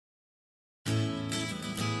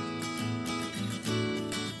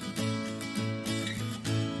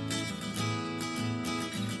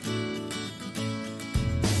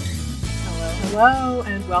Hello,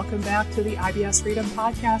 and welcome back to the IBS Freedom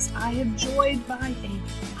Podcast. I am joined by Amy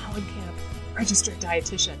Hollenkamp, registered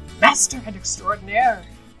dietitian, master and extraordinaire,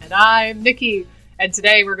 and I'm Nikki. And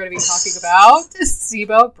today we're going to be talking about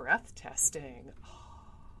SIBO breath testing.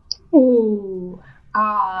 Ooh,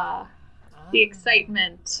 the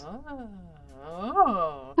excitement.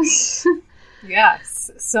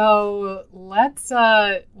 Yes. So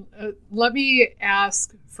let me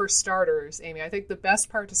ask for starters, Amy. I think the best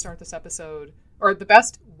part to start this episode, or the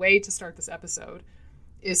best way to start this episode,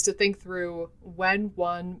 is to think through when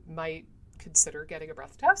one might consider getting a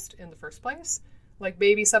breath test in the first place. Like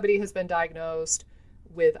maybe somebody has been diagnosed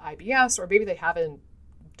with IBS, or maybe they haven't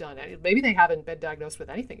done it. Maybe they haven't been diagnosed with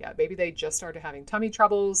anything yet. Maybe they just started having tummy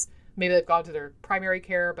troubles. Maybe they've gone to their primary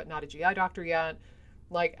care, but not a GI doctor yet.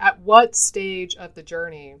 Like, at what stage of the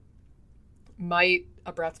journey might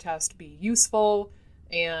a breath test be useful,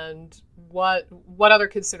 and what other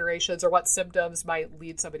considerations or what symptoms might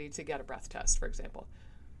lead somebody to get a breath test, for example?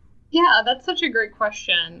 Yeah, that's such a great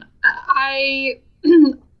question. I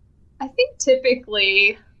think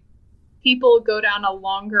typically people go down a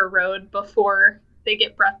longer road before they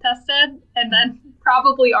get breath tested, and then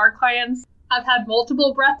probably our clients have had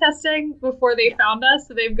multiple breath testing before they found us,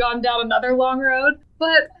 so they've gone down another long road.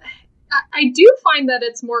 But I do find that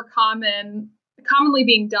it's more commonly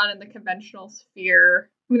being done in the conventional sphere.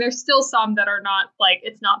 I mean, there's still some that are not, like,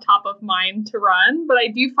 it's not top of mind to run, but I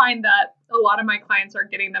do find that a lot of my clients are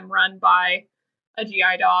getting them run by a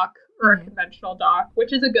GI doc or a conventional doc,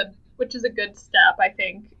 which is a good step, I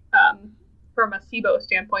think, from a SIBO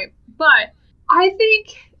standpoint. But I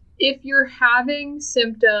think if you're having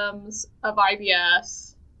symptoms of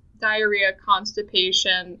IBS, diarrhea,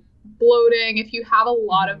 constipation, bloating, if you have a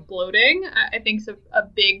lot of bloating, I think it's a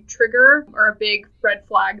big trigger or a big red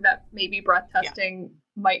flag that maybe breath testing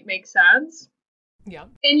might make sense. Yeah.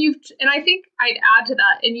 And I think I'd add to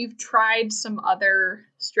that, and you've tried some other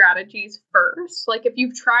strategies first. Like if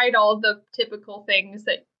you've tried all the typical things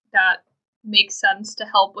that make sense to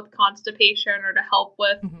help with constipation or to help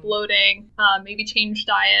with bloating, maybe change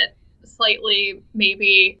diet slightly,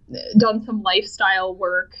 maybe done some lifestyle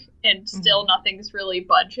work, and still nothing's really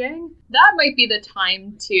budging, that might be the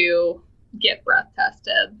time to get breath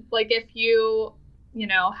tested. Like if you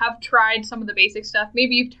have tried some of the basic stuff,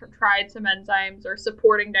 maybe you've tried some enzymes or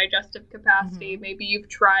supporting digestive capacity, maybe you've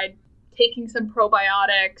tried taking some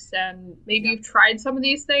probiotics, and maybe you've tried some of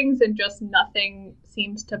these things and just nothing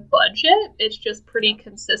seems to budge it. It's just pretty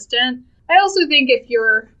consistent. I also think if you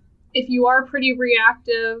are pretty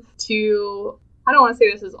reactive to, I don't want to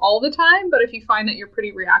say this is all the time, but if you find that you're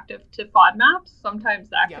pretty reactive to FODMAPs, sometimes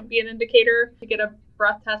that can be an indicator to get a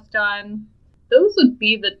breath test done. Those would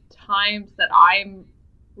be the times that I'm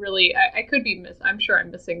really, I could be I'm sure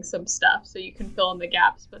I'm missing some stuff, so you can fill in the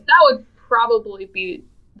gaps, but that would probably be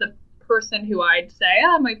the person who I'd say,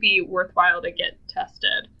 it might be worthwhile to get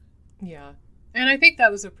tested. Yeah. And I think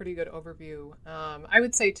that was a pretty good overview. I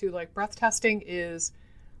would say too, like, breath testing is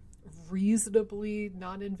reasonably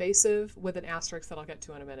non-invasive, with an asterisk that I'll get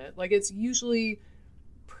to in a minute. Like, it's usually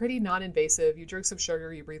pretty non-invasive. You drink some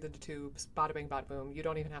sugar, you breathe into tubes, bada bing, bada boom. You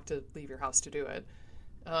don't even have to leave your house to do it.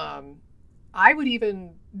 I would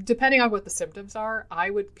even, depending on what the symptoms are, I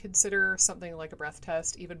would consider something like a breath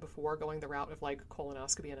test even before going the route of like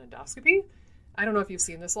colonoscopy and endoscopy. I don't know if you've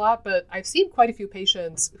seen this a lot, but I've seen quite a few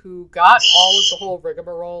patients who got all of the whole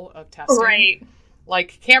rigmarole of testing. Right.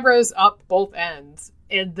 Like cameras up both ends.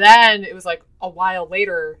 And then it was like a while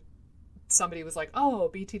later, somebody was like,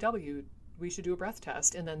 oh, BTW, we should do a breath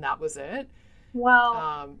test. And then that was it.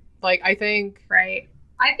 Well, I think. Right.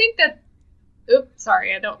 I think that,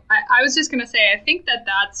 I was just going to say, I think that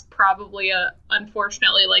that's probably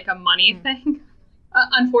unfortunately, like a money thing.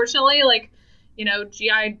 Unfortunately, like,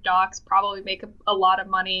 GI docs probably make a lot of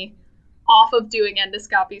money off of doing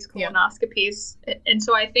endoscopies, colonoscopies. Yeah. And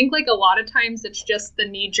so I think like a lot of times it's just the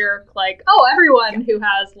knee jerk, like, oh, everyone who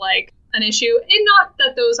has like an issue, and not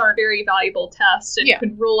that those aren't very valuable tests and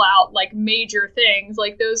could rule out like major things,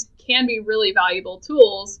 like those can be really valuable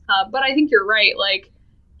tools. But I think you're right. Like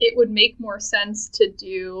it would make more sense to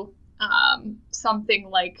do something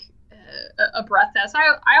like a breath test.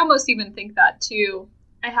 I almost even think that too.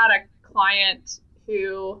 I had a client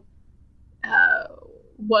who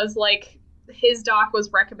was like, his doc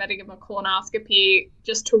was recommending him a colonoscopy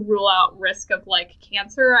just to rule out risk of like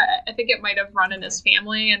cancer. I think it might have run in his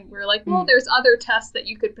family, and we're like, well, there's other tests that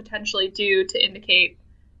you could potentially do to indicate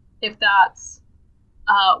if that's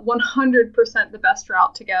 100% the best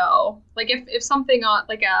route to go. Like if something on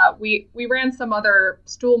like we ran some other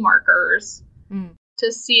stool markers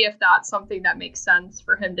to see if that's something that makes sense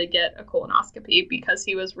for him to get a colonoscopy, because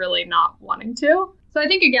he was really not wanting to. So I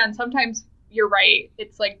think, again, sometimes you're right.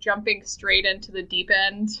 It's like jumping straight into the deep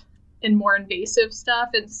end and more invasive stuff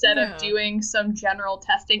instead of doing some general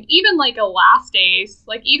testing, even like elastase,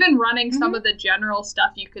 like even running some of the general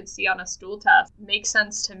stuff you could see on a stool test makes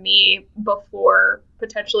sense to me before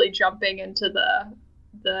potentially jumping into the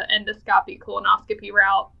endoscopy colonoscopy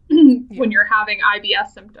route when you're having IBS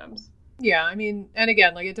symptoms. Yeah, I mean, and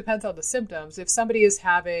again, like it depends on the symptoms. If somebody is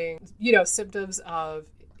having, symptoms of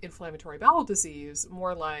inflammatory bowel disease,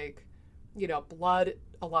 more like, blood,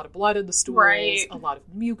 a lot of blood in the stools, a lot of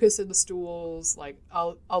mucus in the stools, like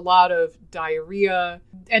a lot of diarrhea.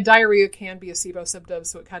 And diarrhea can be a SIBO symptom,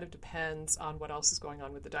 so it kind of depends on what else is going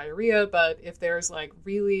on with the diarrhea. But if there's like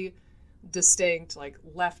really distinct, like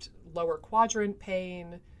left lower quadrant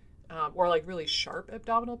pain, or like really sharp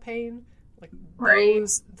abdominal pain, like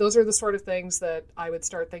those are the sort of things that I would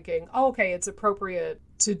start thinking, oh, okay, it's appropriate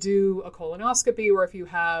to do a colonoscopy. Or if you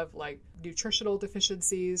have like nutritional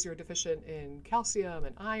deficiencies, you're deficient in calcium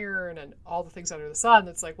and iron and all the things under the sun,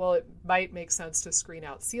 it's like, well, it might make sense to screen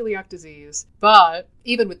out celiac disease. But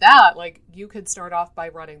even with that, like you could start off by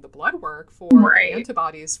running the blood work for the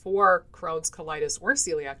antibodies for Crohn's, colitis, or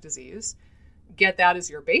celiac disease, get that as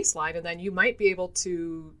your baseline, and then you might be able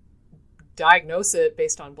to diagnose it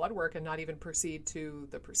based on blood work and not even proceed to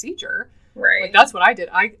the procedure. Like that's what I did.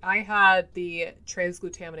 I had the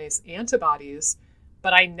transglutaminase antibodies,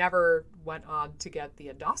 but I never went on to get the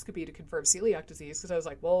endoscopy to confirm celiac disease because I was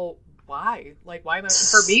like, well, why? Like, why am I,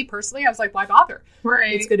 for me personally, I was like, why bother?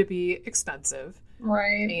 It's going to be expensive.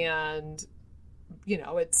 And,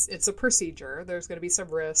 it's a procedure. There's going to be some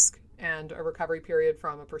risk and a recovery period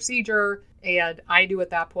from a procedure. And I knew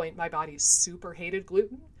at that point my body super hated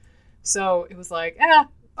gluten. So it was like,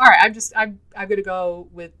 all right, I'm going to go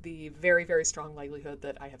with the very, very strong likelihood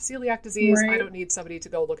that I have celiac disease. I don't need somebody to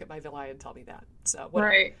go look at my villi and tell me that. So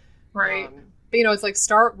whatever. But it's like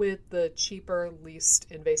start with the cheaper, least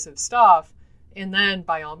invasive stuff, and then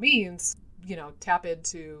by all means, tap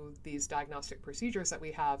into these diagnostic procedures that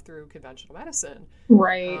we have through conventional medicine.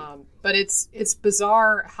 But it's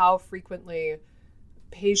bizarre how frequently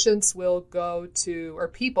patients will go to, or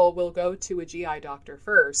people will go to a GI doctor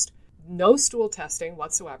first. No stool testing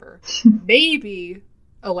whatsoever, maybe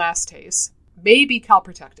elastase, maybe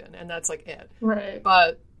calprotectin, and that's like it.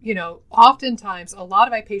 But, oftentimes a lot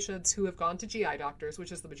of my patients who have gone to GI doctors,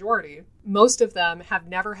 which is the majority, most of them have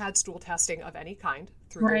never had stool testing of any kind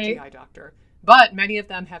through their GI doctor. But many of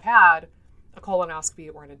them have had a colonoscopy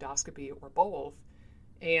or an endoscopy or both.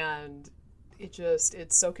 And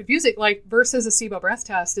it's so confusing. Like versus a SIBO breath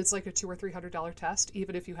test, it's like a $200 or $300 test,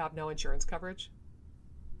 even if you have no insurance coverage.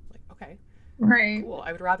 Okay. Cool.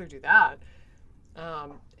 I would rather do that.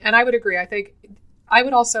 And I would agree. I think I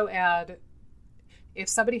would also add, if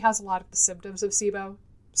somebody has a lot of the symptoms of SIBO,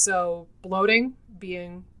 so bloating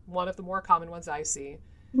being one of the more common ones I see.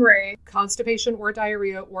 Constipation or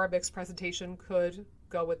diarrhea or a mixed presentation could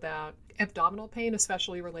go with that. Abdominal pain,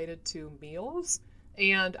 especially related to meals.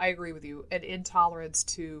 And I agree with you, an intolerance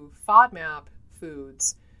to FODMAP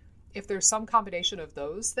foods. If there's some combination of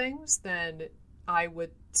those things, then I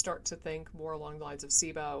would start to think more along the lines of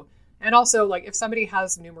SIBO. And also, like, if somebody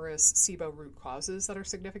has numerous SIBO root causes that are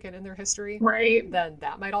significant in their history, then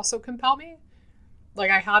that might also compel me. Like,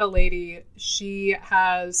 I had a lady, she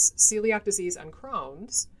has celiac disease and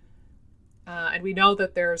Crohn's, and we know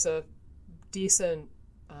that there's a decent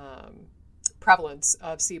prevalence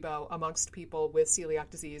of SIBO amongst people with celiac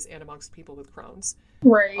disease and amongst people with Crohn's.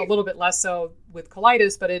 A little bit less so with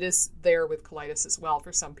colitis, but it is there with colitis as well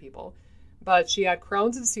for some people. But she had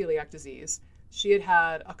Crohn's and celiac disease. She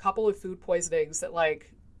had a couple of food poisonings that,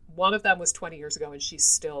 like, one of them was 20 years ago and she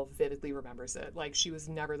still vividly remembers it. Like, she was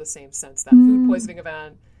never the same since that food poisoning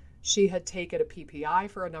event. She had taken a PPI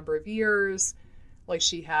for a number of years. Like,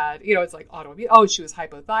 she had, it's like autoimmune. Oh, she was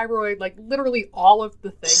hypothyroid. Like, literally all of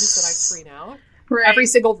the things that I screen out. Every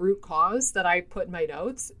single root cause that I put in my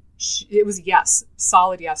notes, it was yes.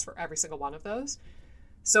 Solid yes for every single one of those.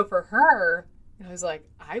 So for her, I was like,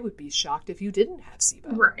 I would be shocked if you didn't have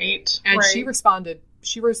SIBO. And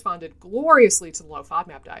she responded gloriously to the low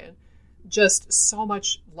FODMAP diet. Just so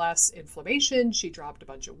much less inflammation. She dropped a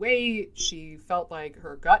bunch of weight. She felt like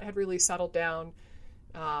her gut had really settled down.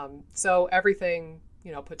 So everything,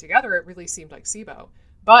 put together, it really seemed like SIBO.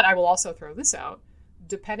 But I will also throw this out.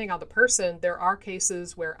 Depending on the person, there are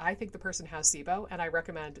cases where I think the person has SIBO and I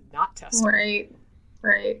recommend not testing.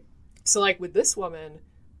 So like with this woman,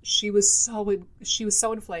 she was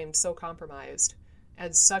so inflamed, so compromised,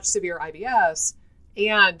 and such severe IBS,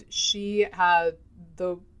 and she had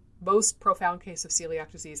the most profound case of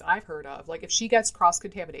celiac disease I've heard of, like if she gets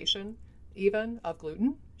cross-contamination even of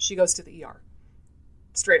gluten, she goes to the ER.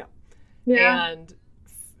 Straight up. Yeah. And,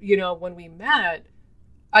 you know, when we met,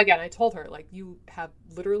 again, I told her, like, you have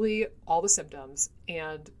literally all the symptoms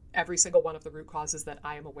and every single one of the root causes that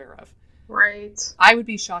I am aware of. Right. I would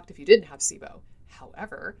be shocked if you didn't have SIBO.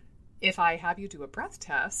 However, if I have you do a breath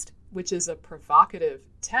test, which is a provocative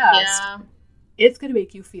test, it's going to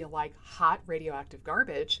make you feel like hot radioactive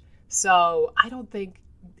garbage. So I don't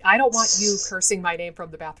want you cursing my name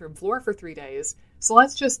from the bathroom floor for 3 days. So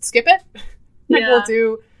let's just skip it. And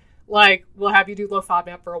we'll have you do low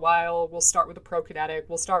FODMAP for a while. We'll start with a prokinetic.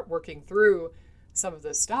 We'll start working through some of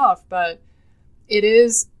this stuff. But it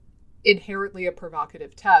is inherently a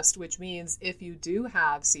provocative test, which means if you do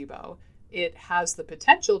have SIBO, it has the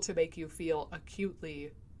potential to make you feel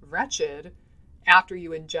acutely wretched after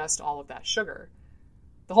you ingest all of that sugar.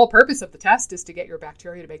 The whole purpose of the test is to get your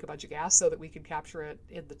bacteria to make a bunch of gas so that we can capture it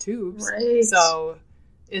in the tubes. Right. So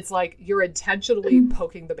it's like you're intentionally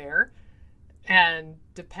poking the bear. And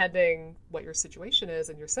depending what your situation is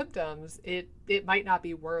and your symptoms, it might not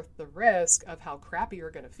be worth the risk of how crappy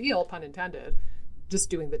you're going to feel, pun intended, just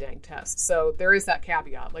doing the dang test. So there is that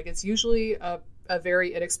caveat. Like, it's usually a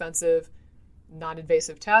very inexpensive,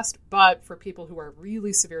 non-invasive test, but for people who are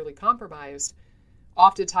really severely compromised,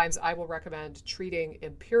 oftentimes I will recommend treating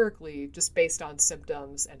empirically just based on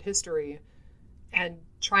symptoms and history and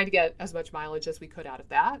trying to get as much mileage as we could out of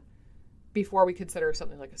that before we consider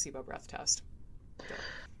something like a SIBO breath test. So.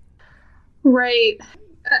 Right.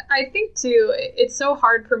 I think, too, it's so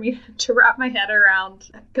hard for me to wrap my head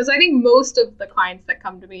around, because I think most of the clients that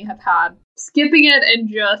come to me have had skipping it and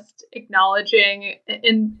just acknowledging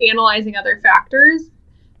and analyzing other factors.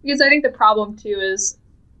 Because I think the problem, too,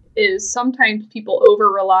 is sometimes people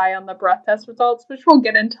over-rely on the breath test results, which we'll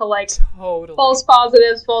get into, like, totally. False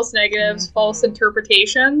positives, false negatives, false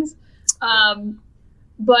interpretations.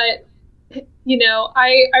 But, you know,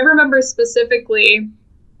 I remember specifically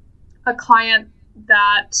a client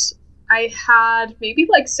that I had maybe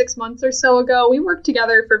like 6 months or so ago. We worked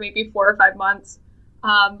together for maybe 4 or 5 months.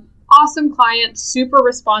 Awesome client, super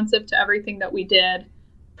responsive to everything that we did.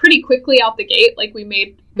 Pretty quickly out the gate, like we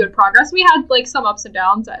made good progress. We had like some ups and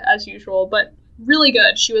downs as usual, but really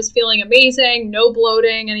good. She was feeling amazing, no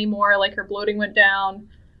bloating anymore. Like her bloating went down.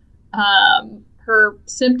 Her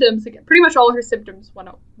symptoms, pretty much all of her symptoms went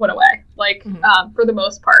away, like for the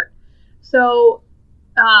most part. So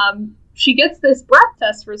she gets this breath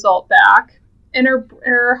test result back, and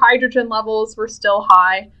her hydrogen levels were still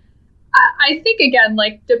high. I think, again,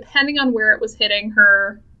 like, depending on where it was hitting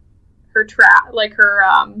her like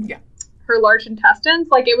her large intestines,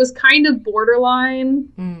 like, it was kind of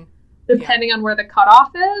borderline, depending on where the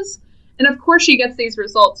cutoff is. And of course she gets these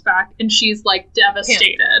results back and she's like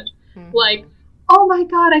devastated. Like, oh my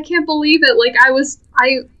God, I can't believe it. Like,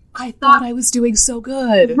 I thought I was doing so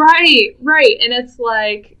good. Right. And it's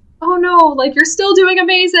like, oh no, like, you're still doing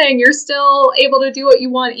amazing. You're still able to do what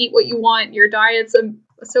you want, eat what you want. Your diet's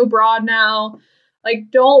so broad now.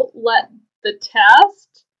 Like, don't let the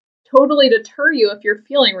test totally deter you if you're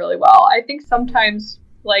feeling really well. I think sometimes,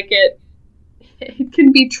 like, it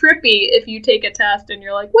can be trippy if you take a test and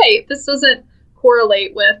you're like, wait, this doesn't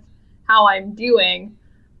correlate with how I'm doing.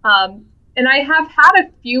 And I have had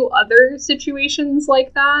a few other situations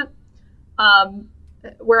like that,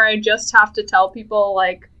 where I just have to tell people,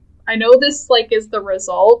 like, I know this, like, is the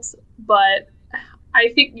result, but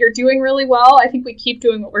I think you're doing really well. I think we keep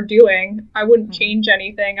doing what we're doing. I wouldn't change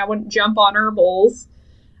anything. I wouldn't jump on herbals.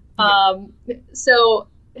 So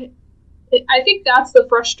I think that's the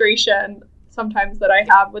frustration sometimes that I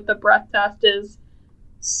have with the breath test, is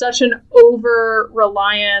such an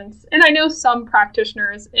over-reliance. And I know some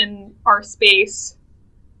practitioners in our space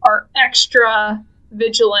are extra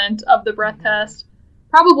vigilant of the breath test,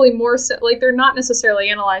 probably more so, like, they're not necessarily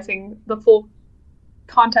analyzing the full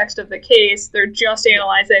context of the case. They're just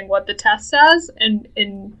analyzing what the test says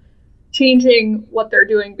and changing what they're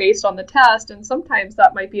doing based on the test. And sometimes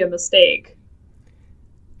that might be a mistake.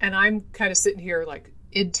 And I'm kind of sitting here, like,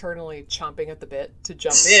 internally chomping at the bit to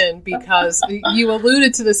jump in, because you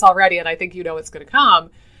alluded to this already, and I think you know it's going to come.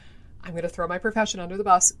 I'm going to throw my profession under the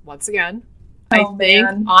bus once again.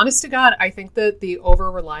 Honest to God, I think that the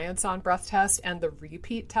over-reliance on breath test and the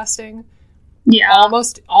repeat testing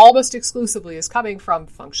almost exclusively is coming from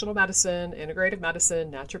functional medicine, integrative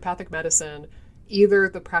medicine, naturopathic medicine, either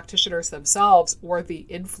the practitioners themselves or the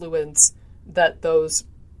influence that those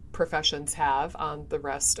professions have on the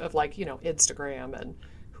rest of, like, you know, Instagram and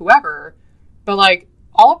whoever. But, like,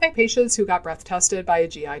 all of my patients who got breath tested by a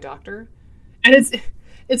GI doctor, and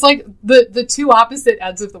It's like the two opposite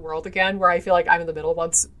ends of the world again, where I feel like I'm in the middle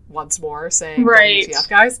once more saying, right, WTF,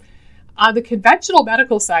 guys. On the conventional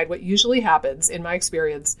medical side, what usually happens, in my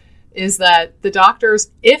experience, is that the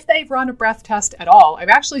doctors, if they've run a breath test at all, I'm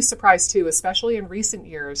actually surprised too, especially in recent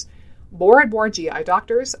years, more and more GI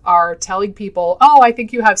doctors are telling people, oh, I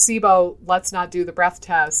think you have SIBO, let's not do the breath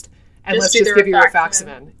test, and let's just give you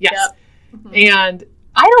rifaximin. Yes. Yep. Mm-hmm. And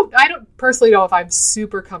I don't personally know if I'm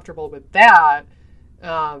super comfortable with that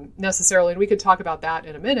necessarily, and we could talk about that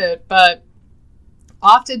in a minute, but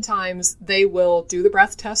oftentimes they will do the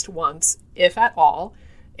breath test once, if at all,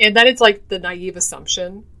 and then it's like the naive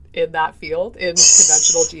assumption in that field, in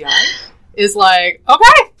conventional GI, is like,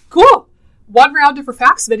 okay, cool, 1 round of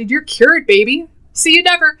rifaximin and you're cured, baby. See you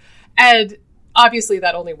never. And obviously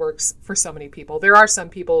that only works for so many people. There are some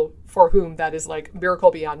people for whom that is like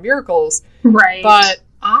miracle beyond miracles. Right. But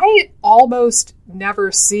I almost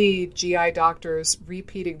never see GI doctors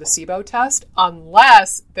repeating the SIBO test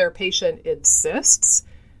unless their patient insists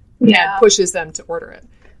and pushes them to order it.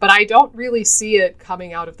 But I don't really see it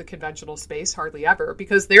coming out of the conventional space hardly ever,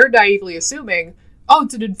 because they're naively assuming, oh,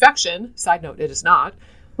 it's an infection. Side note, it is not.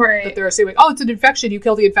 Right. But they're assuming, oh, it's an infection. You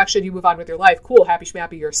kill the infection, you move on with your life. Cool, happy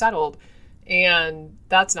schmappy, you're settled. And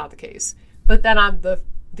that's not the case. But then on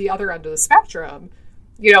the other end of the spectrum,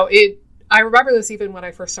 you know, I remember this even when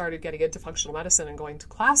I first started getting into functional medicine and going to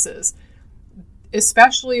classes,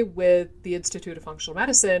 especially with the Institute of Functional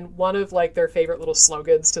Medicine. One of like their favorite little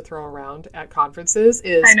slogans to throw around at conferences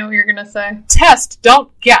is, I know what you're going to say. Test,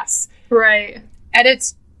 don't guess. Right. And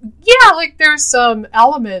it's, yeah, like there's some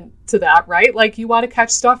element to that, right? Like you want to catch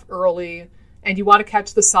stuff early and you want to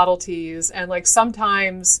catch the subtleties. And like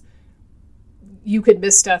sometimes you could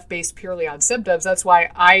miss stuff based purely on symptoms. That's why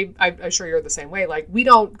I'm sure you're the same way. Like we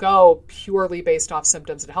don't go purely based off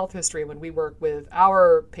symptoms and health history when we work with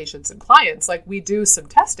our patients and clients. Like we do some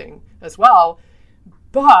testing as well,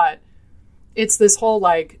 but it's this whole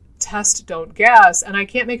like test, don't guess. And I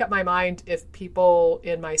can't make up my mind if people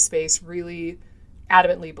in my space really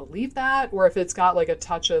adamantly believe that, or if it's got like a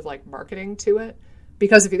touch of like marketing to it.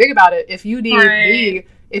 Because if you think about it, if you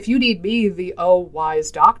need me, the wise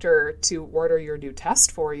doctor, to order your new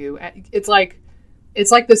test for you, it's like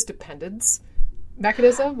this dependence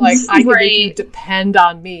mechanism. Like I can make you depend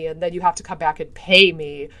on me, and then you have to come back and pay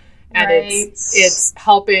me. And it's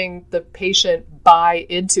helping the patient buy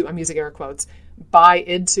into, I'm using air quotes, buy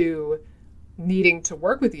into needing to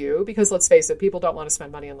work with you, because let's face it, people don't want to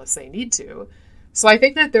spend money unless they need to. So I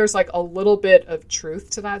think that there's like a little bit of truth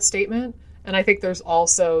to that statement. And I think there's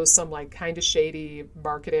also some like kind of shady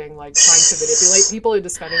marketing, like trying to manipulate people into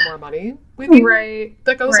spending more money with you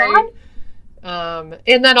that goes on.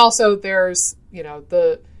 And then also there's, you know,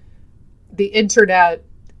 the internet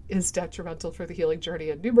is detrimental for the healing journey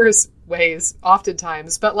in numerous ways,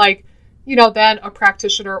 oftentimes. But like, you know, then a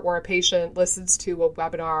practitioner or a patient listens to a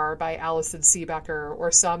webinar by Alison Seebecker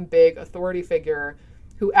or some big authority figure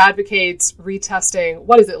who advocates retesting,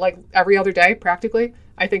 what is it, like every other day, practically,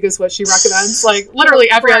 I think is what she recommends. Like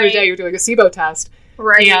literally every other day you're doing a SIBO test.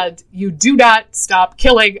 Right. And you do not stop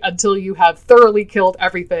killing until you have thoroughly killed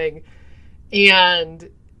everything.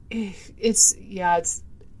 And it's,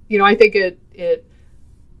 you know, I think it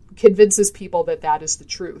convinces people that that is the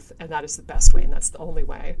truth and that is the best way and that's the only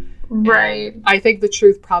way. Right. And I think the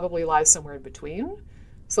truth probably lies somewhere in between.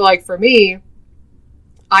 So like for me,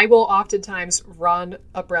 I will oftentimes run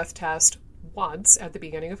a breath test once at the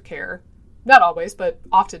beginning of care. Not always, but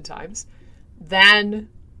oftentimes. Then,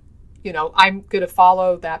 you know, I'm going to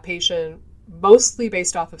follow that patient mostly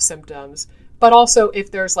based off of symptoms, but also if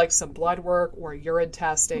there's like some blood work or urine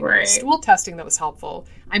testing or stool testing that was helpful,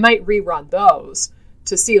 I might rerun those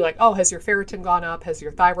to see like, oh, has your ferritin gone up? Has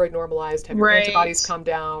your thyroid normalized? Have your antibodies come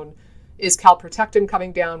down? Is calprotectin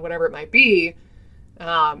coming down? Whatever it might be.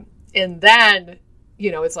 And then,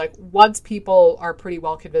 you know, it's like once people are pretty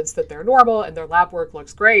well convinced that they're normal and their lab work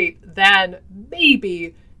looks great, then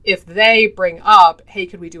maybe if they bring up, hey,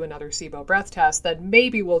 could we do another SIBO breath test, then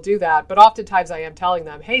maybe we'll do that. But oftentimes I am telling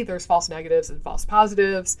them, hey, there's false negatives and false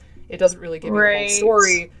positives. It doesn't really give you the whole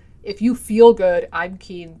story. If you feel good, I'm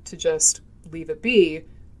keen to just leave it be.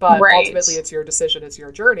 But ultimately it's your decision, it's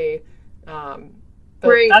your journey.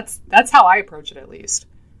 But that's how I approach it, at least.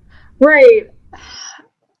 Right.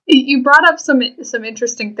 You brought up some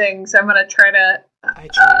interesting things. I'm going to try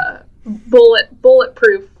to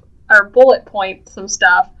bulletproof or bullet point some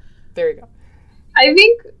stuff. There you go. I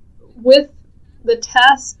think with the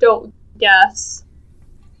test don't guess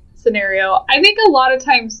scenario, I think a lot of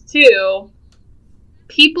times too,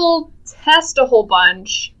 people test a whole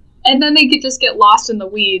bunch and then they just get lost in the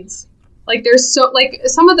weeds. Like there's so like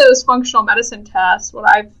some of those functional medicine tests, what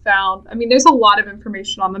I've found, I mean, there's a lot of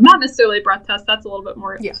information on them, not necessarily a breath test. That's a little bit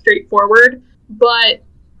more straightforward, but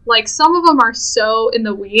like some of them are so in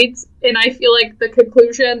the weeds. And I feel like the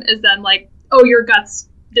conclusion is then like, oh, your gut's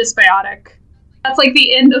dysbiotic. That's like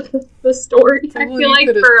the end of the story. Well, I feel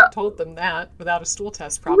like told them that without a stool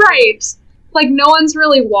test, probably. Right. Like no one's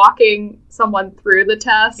really walking someone through the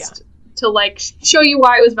test to like show you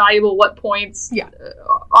why it was valuable, what points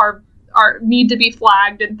are need to be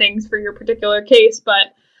flagged and things for your particular case.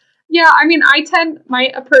 But yeah, I mean,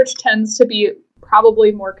 my approach tends to be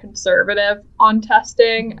probably more conservative on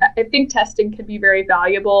testing. I think testing can be very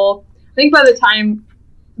valuable. I think by the time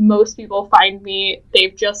most people find me,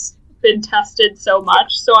 they've just been tested so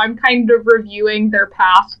much. So I'm kind of reviewing their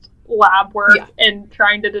past lab work and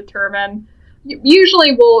trying to determine,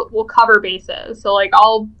 usually we'll cover bases. So like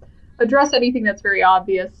I'll address anything that's very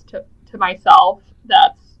obvious to myself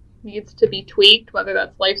that needs to be tweaked, whether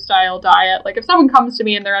that's lifestyle, diet. Like if someone comes to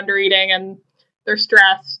me and they're under eating and they're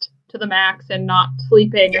stressed to the max and not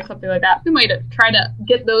sleeping or something like that, we might try to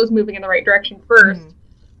get those moving in the right direction first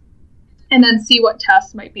and then see what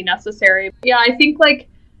tests might be necessary. Yeah, I think like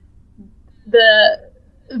the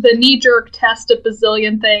knee-jerk test a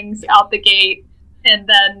bazillion things out the gate and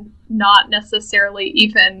then not necessarily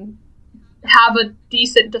even have a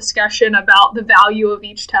decent discussion about the value of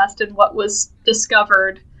each test and what was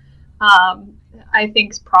discovered, I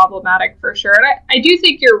think is problematic for sure. And I do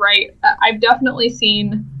think you're right. I've definitely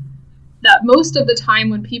seen that most of the time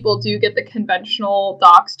when people do get the conventional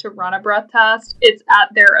docs to run a breath test, it's at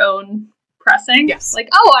their own pressing. Yes. Like,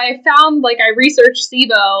 oh, I found, like, I researched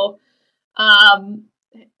SIBO.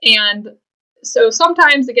 And so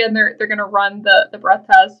sometimes, again, they're going to run the breath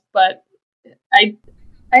test, but I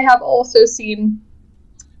have also seen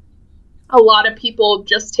a lot of people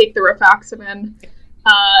just take the rifaximin.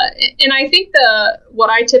 And I think what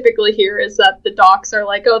I typically hear is that the docs are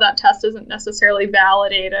like, oh, that test isn't necessarily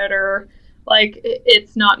validated, or like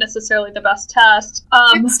it's not necessarily the best test.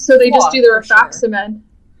 So they just do the rifaximin. Sure.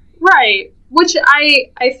 Right. Which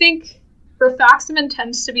I think rifaximin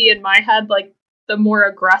tends to be in my head like the more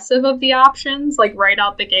aggressive of the options, like right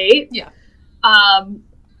out the gate. Yeah.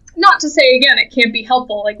 Not to say, again, it can't be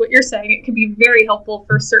helpful. Like what you're saying, it can be very helpful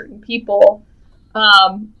for certain people.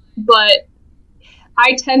 But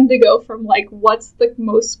I tend to go from like, what's the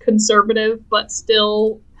most conservative but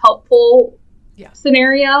still helpful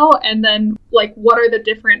scenario? And then like, what are the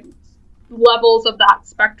different levels of that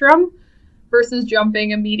spectrum versus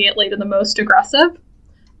jumping immediately to the most aggressive?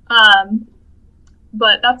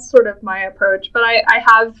 But that's sort of my approach. But I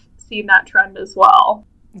have seen that trend as well.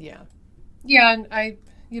 Yeah. Yeah. And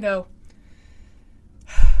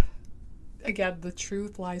again, the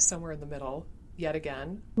truth lies somewhere in the middle yet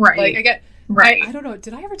again. Right. Like, again, right. I don't know.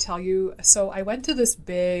 Did I ever tell you? So I went to this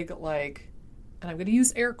big, like, and I'm going to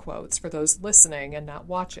use air quotes for those listening and not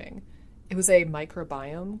watching. It was a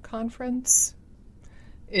microbiome conference.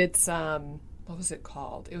 It's, what was it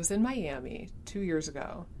called? It was in Miami 2 years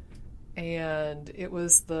ago. And it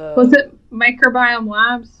was Was it Microbiome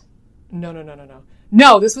Labs? No.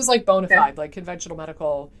 No, this was like bona fide, like conventional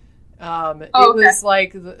medical. It was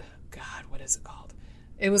like God, what is it called?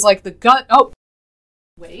 It was like the gut. Oh,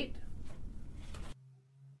 wait.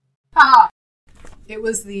 It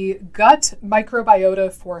was the Gut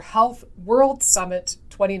Microbiota for Health World Summit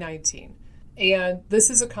 2019. And this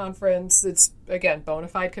is a conference that's, again, bona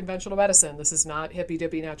fide conventional medicine. This is not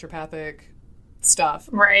hippy-dippy naturopathic stuff.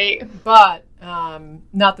 Right. But,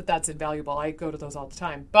 not that that's invaluable. I go to those all the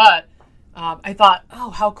time. But I thought,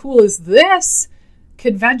 oh, how cool is this?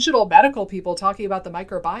 Conventional medical people talking about the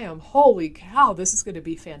microbiome. Holy cow, this is going to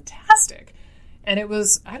be fantastic. And it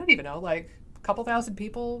was, I don't even know, like a couple thousand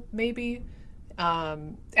people maybe.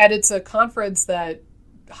 And it's a conference that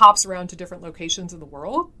hops around to different locations in the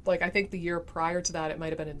world. Like I think the year prior to that, it might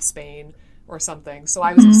have been in Spain or something. So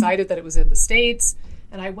I was excited that it was in the States.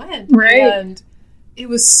 And I went. Right. And it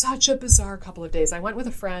was such a bizarre couple of days. I went with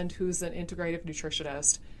a friend who's an integrative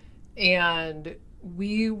nutritionist. And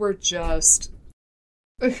we were just...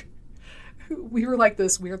 we were like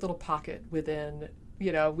this weird little pocket within,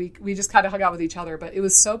 we just kind of hung out with each other, but it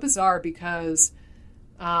was so bizarre because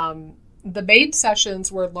the main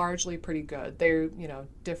sessions were largely pretty good. They're,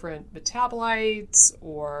 different metabolites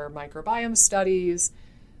or microbiome studies.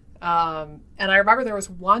 And I remember there was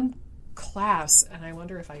one class, and I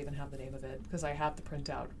wonder if I even have the name of it because I have the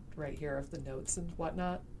printout right here of the notes and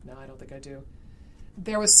whatnot. No, I don't think I do.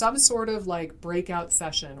 There was some sort of like breakout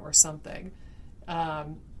session or something.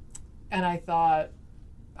 And I thought,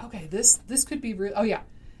 okay, this could be real. Oh yeah.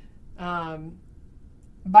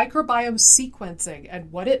 microbiome sequencing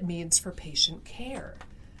and what it means for patient care.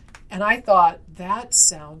 And I thought, that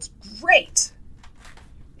sounds great.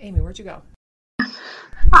 Amy, where'd you go?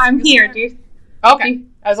 I'm here, dude. Okay,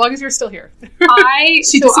 as long as you're still here. I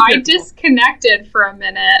disconnected for a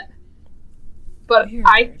minute, but Weird.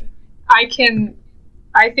 I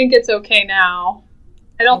think it's okay now.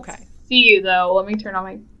 I don't see you though. Let me turn on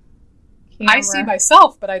my camera. I see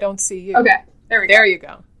myself, but I don't see you. Okay, there we go. There you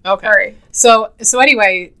go. Okay. All right. So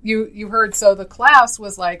anyway, you heard, so the class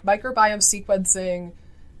was like microbiome sequencing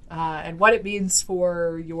and what it means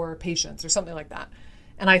for your patients or something like that.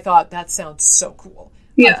 And I thought, that sounds so cool.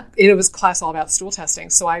 Yeah. It was class all about stool testing.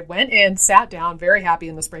 So I went in, sat down, very happy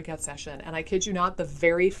in this breakout session. And I kid you not, the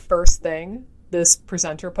very first thing this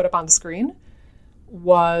presenter put up on the screen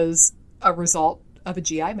was a result of a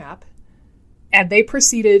GI map. And they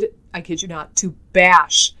proceeded, I kid you not, to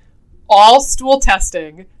bash all stool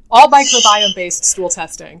testing, all microbiome-based stool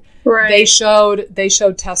testing. Right. They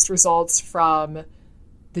showed test results from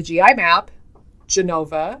the GI map,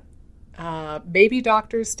 Genova, maybe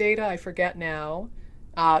doctor's data, I forget now,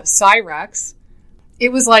 Cyrex.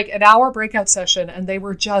 It was like an hour breakout session, and they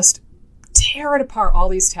were just tearing apart all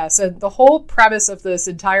these tests. And the whole premise of this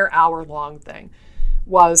entire hour-long thing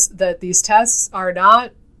was that these tests are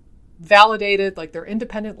not validated, like they're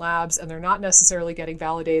independent labs, and they're not necessarily getting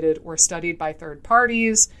validated or studied by third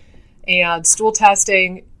parties. And stool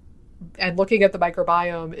testing and looking at the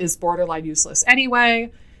microbiome is borderline useless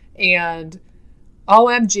anyway. And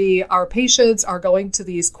OMG, our patients are going to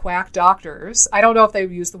these quack doctors. I don't know if they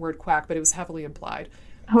used the word quack, but it was heavily implied.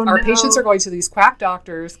 Our patients are going to these quack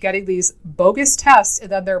doctors, getting these bogus tests, and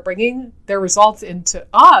then they're bringing their results into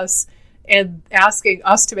us and asking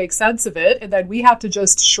us to make sense of it. And then we have to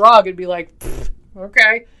just shrug and be like,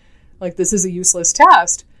 okay, like this is a useless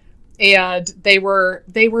test. And they were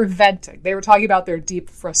venting. They were talking about their deep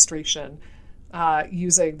frustration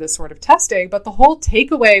using this sort of testing. But the whole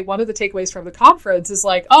takeaway, one of the takeaways from the conference is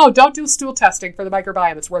like, oh, don't do stool testing for the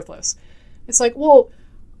microbiome. It's worthless. It's like, well,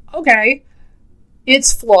 okay,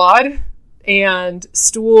 it's flawed. And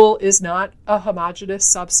stool is not a homogeneous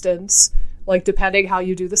substance. Like, depending how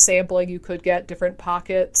you do the sampling, you could get different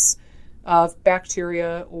pockets of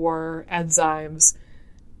bacteria or enzymes.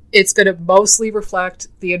 It's going to mostly reflect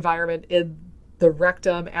the environment in the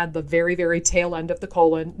rectum and the very, very tail end of the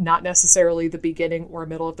colon, not necessarily the beginning or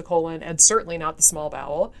middle of the colon, and certainly not the small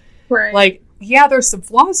bowel. Right. Like, yeah, there's some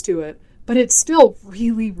flaws to it, but it's still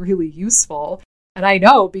really, really useful. And I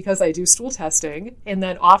know because I do stool testing, and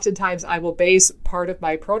then oftentimes I will base part of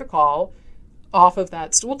my protocol off of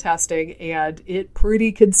that stool testing, and it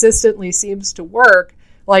pretty consistently seems to work,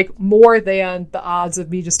 like more than the odds of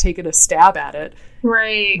me just taking a stab at it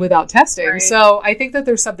without testing. Right. So I think that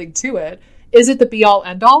there's something to it. Is it the be-all,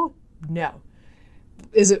 end-all? No.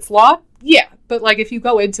 Is it flawed? Yeah. But like if you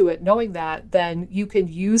go into it knowing that, then you can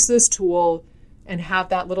use this tool and have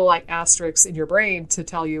that little like asterisk in your brain to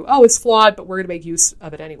tell you, oh, it's flawed, but we're going to make use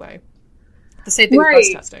of it anyway. The same thing with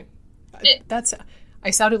breast testing. I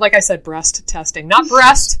sounded like I said breast testing, not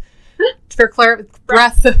breast. For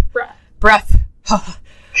breath.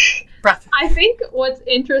 I think what's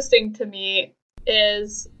interesting to me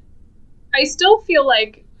is I still feel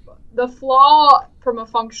like the flaw from a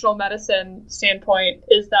functional medicine standpoint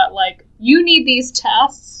is that like you need these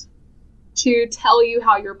tests to tell you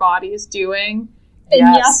how your body is doing. And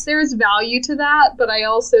yes, there's value to that, but I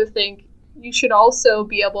also think you should also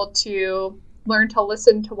be able to learn to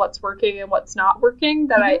listen to what's working and what's not working,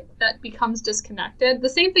 that becomes disconnected. The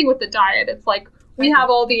same thing with the diet. It's like we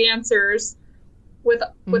have all the answers with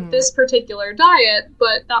this particular diet,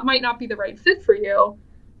 but that might not be the right fit for you.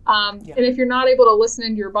 And if you're not able to listen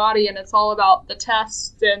into your body and it's all about the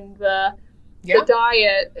tests and the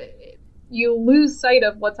diet, you lose sight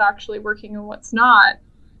of what's actually working and what's not,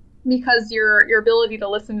 because your ability to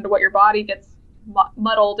listen to what your body gets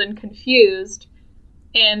muddled and confused.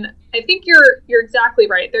 And I think you're exactly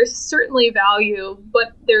right. There's certainly value,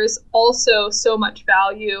 but there's also so much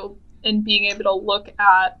value in being able to look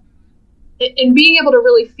at in being able to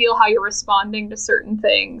really feel how you're responding to certain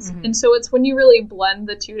things. Mm-hmm. And so it's when you really blend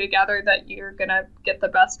the two together that you're going to get the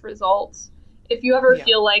best results. If you ever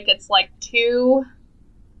feel like it's like too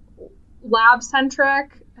lab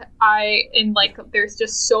centric, there's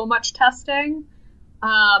just so much testing,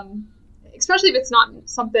 especially if it's not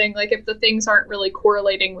something like if the things aren't really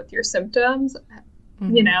correlating with your symptoms,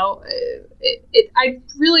 you know, I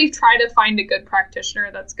really try to find a good practitioner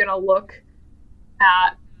that's going to look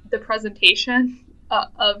at the presentation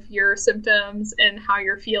of your symptoms and how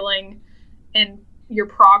you're feeling and your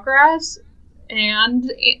progress and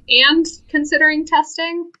considering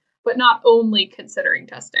testing. but not only considering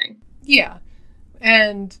testing. Yeah.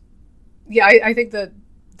 And yeah, I think that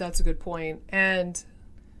that's a good point. And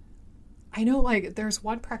I know, like, there's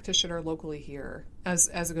one practitioner locally here as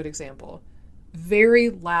a good example. Very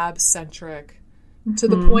lab-centric to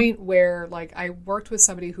the point where, like, I worked with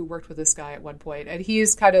somebody who worked with this guy at one point, and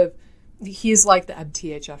he's like the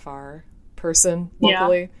MTHFR person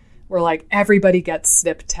locally, where, like, everybody gets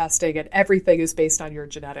SNP testing and everything is based on your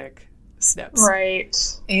genetic SNPs. Right.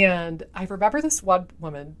 And I remember this one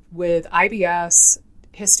woman with IBS,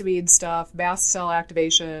 histamine stuff, mast cell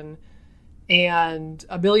activation, and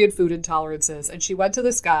a million food intolerances. And she went to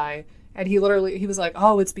this guy, and he was like,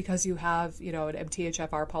 oh, it's because you have, you know, an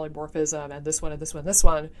MTHFR polymorphism and this one and this one and this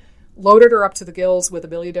one. Loaded her up to the gills with a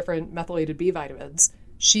million different methylated B vitamins.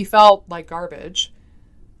 She felt like garbage.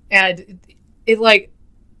 And it like,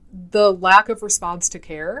 the lack of response to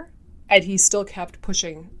care, and he still kept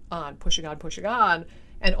pushing on,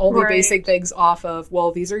 and only basing things off of,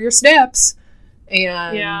 well, these are your SNPs,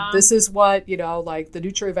 and this is what, you know, like the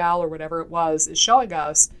NutriVal or whatever it was is showing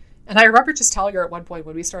us. And I remember just telling her at one point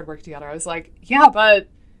when we started working together, I was like, yeah, but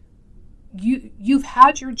you've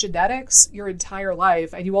had your genetics your entire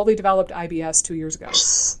life, and you only developed IBS 2 years ago.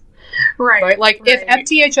 Right? Like, if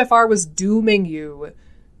MTHFR was dooming you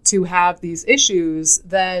to have these issues,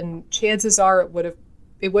 then chances are it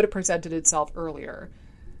would have presented itself earlier,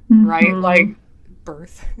 right? Like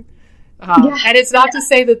birth. And it's not to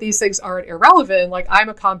say that these things aren't irrelevant. Like, I'm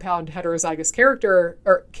a compound heterozygous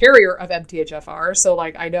carrier of MTHFR, so,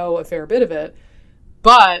 like, I know a fair bit of it.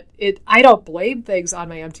 But I don't blame things on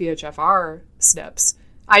my MTHFR SNPs.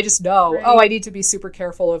 I just know, I need to be super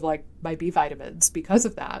careful of, like, my B vitamins because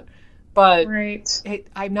of that. But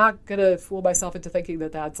I'm not going to fool myself into thinking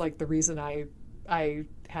that that's, like, the reason I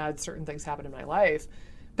had certain things happen in my life.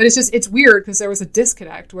 But it's weird because there was a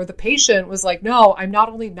disconnect where the patient was like, no, I'm not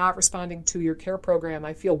only not responding to your care program,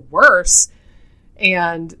 I feel worse.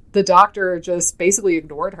 And the doctor just basically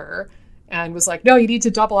ignored her and was like, no, you need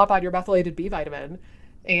to double up on your methylated B vitamin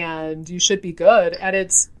and you should be good.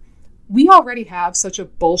 And we already have such a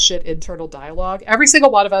bullshit internal dialogue. Every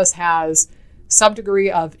single one of us has some degree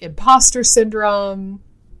of imposter syndrome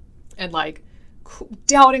and, like,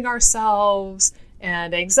 doubting ourselves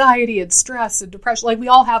and anxiety and stress and depression. Like, we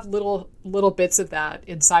all have little bits of that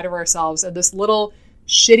inside of ourselves, and this little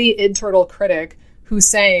shitty internal critic who's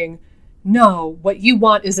saying, no, what you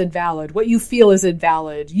want is invalid. What you feel is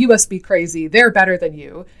invalid. You must be crazy. They're better than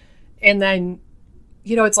you. And then,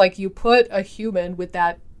 you know, it's like you put a human with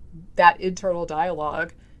that internal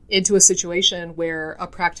dialogue into a situation where a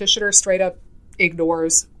practitioner straight up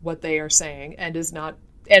ignores what they are saying and is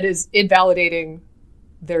invalidating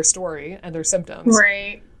their story and their symptoms.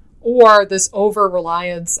 Right. Or this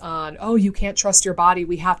over-reliance on, oh, you can't trust your body.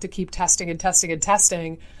 We have to keep testing and testing and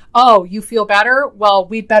testing. Oh, you feel better? Well,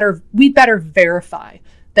 we'd better verify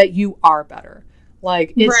that you are better.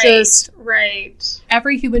 Like, it's just... Right.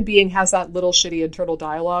 Every human being has that little shitty internal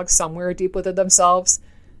dialogue somewhere deep within themselves.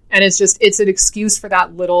 And it's an excuse for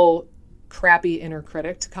that little crappy inner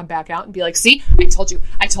critic to come back out and be like, see, I told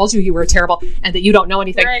you you were terrible and that you don't know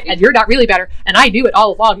anything and you're not really better and I knew it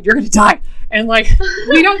all along and you're going to die. And, like,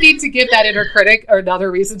 we don't need to give that inner critic another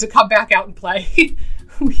reason to come back out and play.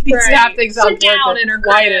 We need to have things on board that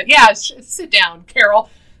quiet it. Yeah, sit down, Carol,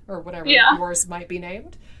 or whatever yours might be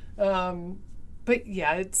named. But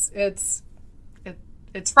yeah, it's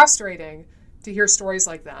frustrating to hear stories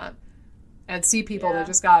like that and see people that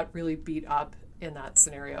just got really beat up in that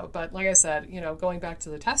scenario. But like I said, you know, going back to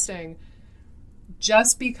the testing,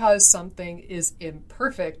 just because something is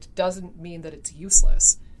imperfect doesn't mean that it's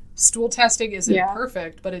useless. Stool testing is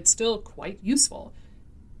imperfect, but it's still quite useful.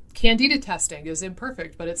 Candida testing is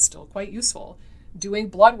imperfect, but it's still quite useful. Doing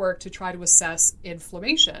blood work to try to assess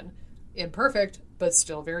inflammation, imperfect, but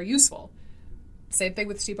still very useful. Same thing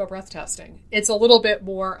with STIPO breath testing. It's a little bit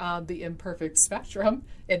more on the imperfect spectrum,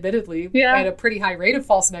 admittedly, at a pretty high rate of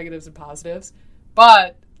false negatives and positives.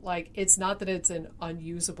 But, like, it's not that it's an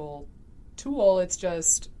unusable tool. It's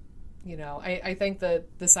just, you know, I think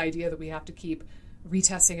that this idea that we have to keep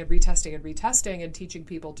retesting and retesting and retesting and teaching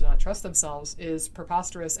people to not trust themselves is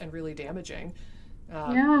preposterous and really damaging,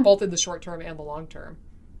 both in the short term and the long term.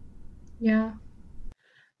 Yeah.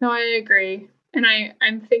 No, I agree. And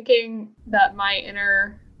I'm thinking that my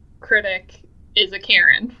inner critic is a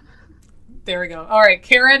Karen. There we go. All right,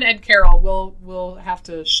 Karen and Carol, we'll have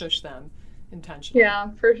to shush them intentionally.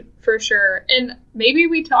 Yeah, for sure. And maybe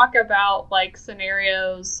we talk about, like,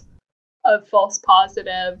 scenarios of false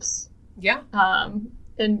positives. Yeah. And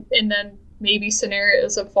then maybe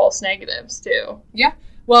scenarios of false negatives too. Yeah.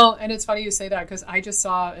 Well, and it's funny you say that because I just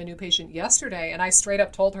saw a new patient yesterday and I straight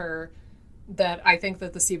up told her that I think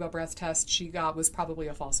that the SIBO breath test she got was probably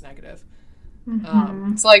a false negative.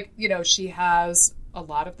 It's like, she has a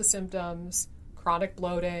lot of the symptoms, chronic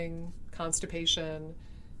bloating, constipation,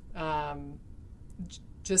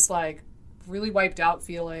 just like really wiped out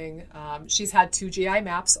feeling. She's had 2 GI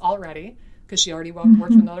maps already because she already worked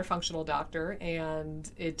with another functional doctor, and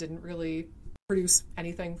it didn't really produce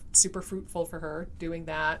anything super fruitful for her doing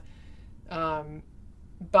that.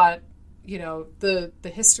 But, the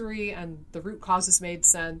history and the root causes made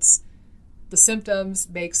sense. The symptoms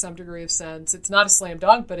make some degree of sense. It's not a slam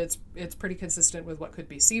dunk, but it's pretty consistent with what could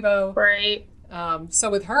be SIBO. Right. So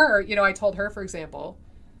with her, I told her, for example,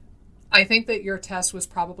 I think that your test was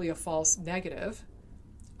probably a false negative.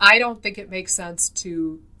 I don't think it makes sense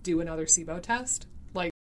to do another SIBO test.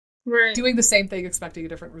 Like doing the same thing, expecting a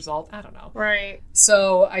different result. I don't know. Right.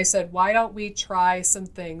 So I said, why don't we try some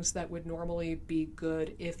things that would normally be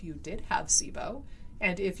good if you did have SIBO?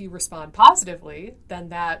 And if you respond positively, then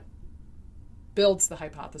that builds the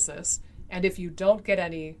hypothesis. And if you don't get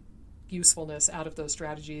any usefulness out of those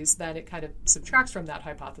strategies, then it kind of subtracts from that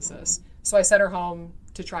hypothesis. So I sent her home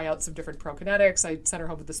to try out some different prokinetics. I sent her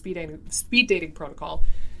home with the speed dating protocol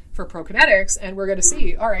for prokinetics, and we're going to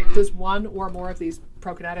see, all right, does one or more of these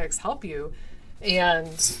prokinetics help you? And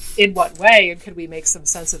in what way? And could we make some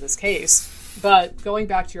sense of this case? But going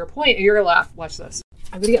back to your point, and you're going to laugh, watch this.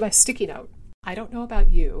 I'm going to get my sticky note. I don't know about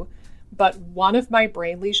you, but one of my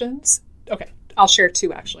brain lesions, okay, I'll share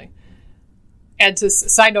 2 actually. And to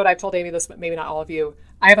side note, I've told Amy this, but maybe not all of you.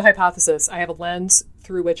 I have a hypothesis. I have a lens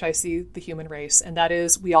through which I see the human race, and that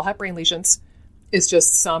is we all have brain lesions. It's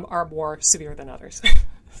just some are more severe than others.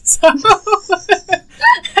 So, and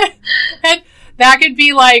that could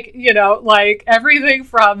be like, like everything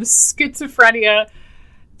from schizophrenia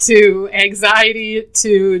to anxiety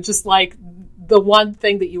to just like the one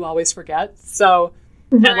thing that you always forget. So,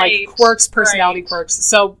 and like quirks, personality quirks.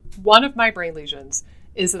 So one of my brain lesions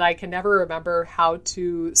is that I can never remember how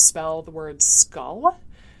to spell the word skull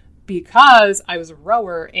because I was a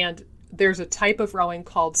rower, and there's a type of rowing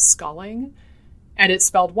called sculling, and it's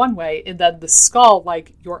spelled one way, and then the skull,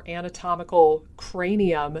 like your anatomical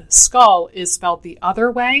cranium skull, is spelled the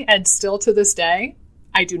other way, and still to this day,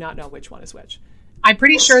 I do not know which one is which. I'm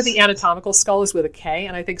pretty sure the anatomical skull is with a K,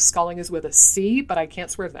 and I think sculling is with a C, but I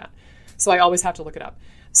can't swear to that. So I always have to look it up.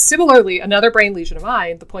 Similarly, another brain lesion of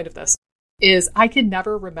mine, the point of this, is I can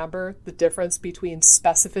never remember the difference between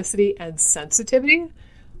specificity and sensitivity.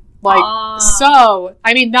 So,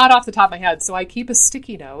 I mean, not off the top of my head. So I keep a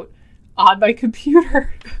sticky note on my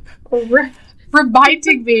computer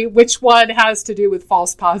reminding me which one has to do with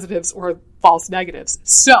false positives or false negatives.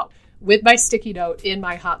 So with my sticky note in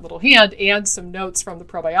my hot little hand and some notes from the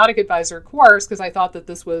Probiotic Advisor course, because I thought that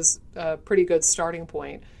this was a pretty good starting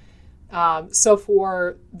point. So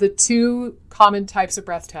for the 2 common types of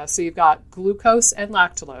breath tests, so you've got glucose and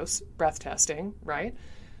lactulose breath testing, right?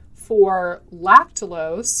 For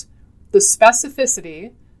lactulose, the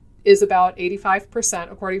specificity is about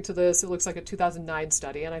 85%. According to this, it looks like a 2009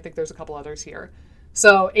 study, and I think there's a couple others here.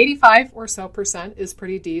 So 85 or so % is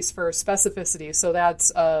pretty decent for specificity. So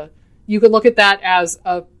that's, you could look at that as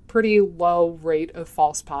a pretty low rate of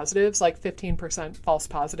false positives, like 15% false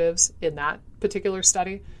positives in that particular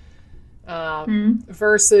study.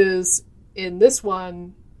 Versus in this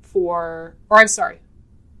one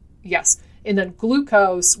and then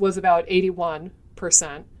glucose was about 81%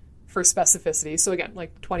 for specificity. So again,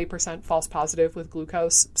 like 20% false positive with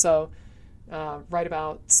glucose. So right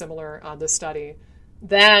about similar on this study.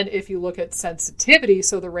 Then if you look at sensitivity,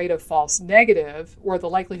 so the rate of false negative or the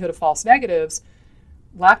likelihood of false negatives,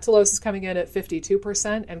 lactulose is coming in at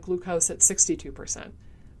 52% and glucose at 62%.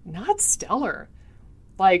 Not stellar.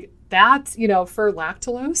 Like that's, for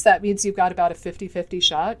lactulose, that means you've got about a 50-50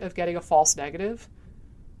 shot of getting a false negative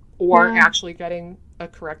or actually getting a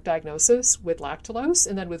correct diagnosis with lactulose.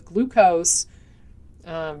 And then with glucose,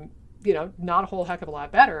 not a whole heck of a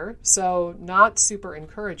lot better. So not super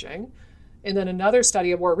encouraging. And then another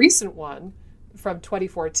study, a more recent one from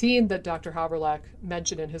 2014 that Dr. Haverlek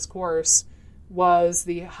mentioned in his course was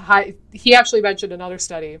he actually mentioned another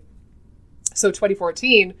study. So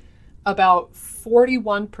 2014, about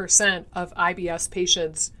 41% of IBS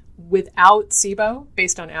patients without SIBO,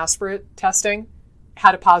 based on aspirate testing,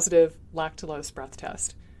 had a positive lactulose breath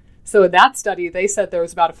test. So in that study, they said there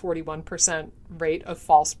was about a 41% rate of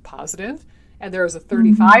false positive, and there was a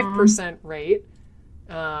 35% rate.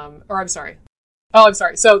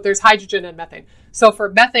 So there's hydrogen and methane. So for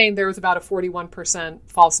methane, there was about a 41%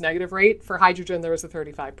 false negative rate. For hydrogen, there was a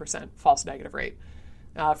 35% false negative rate.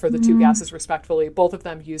 for the two gases respectively, both of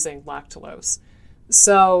them using lactulose.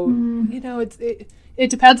 So, it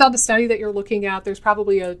depends on the study that you're looking at. There's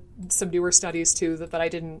probably some newer studies too that I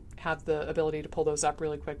didn't have the ability to pull those up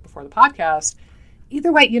really quick before the podcast.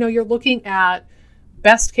 Either way, you're looking at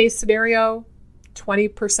best case scenario,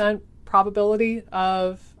 20% probability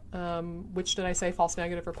of, which did I say, false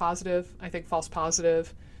negative or positive? I think false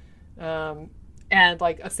positive. And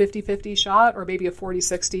like a 50-50 shot or maybe a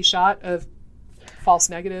 40-60 shot of false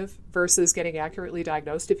negative versus getting accurately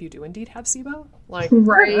diagnosed if you do indeed have SIBO. Like,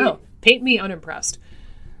 right. I don't know. Paint me unimpressed.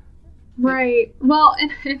 Right. Well,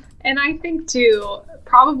 and I think too,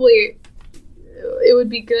 probably it would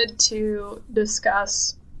be good to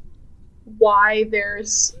discuss why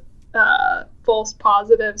there's false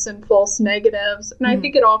positives and false negatives. And I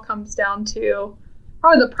think it all comes down to,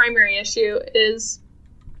 probably the primary issue is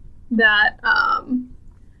that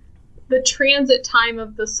the transit time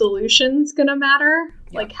of the solution's going to matter.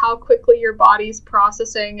 Yeah. Like how quickly your body's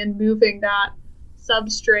processing and moving that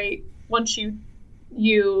substrate once you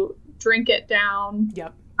drink it down.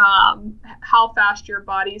 Yep. How fast your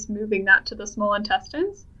body's moving that to the small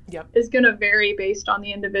intestines. Yep. Is going to vary based on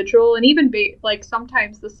the individual, and even like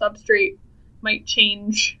sometimes the substrate might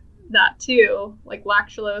change that too. Like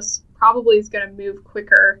lactulose probably is going to move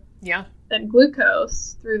quicker. Yeah. Than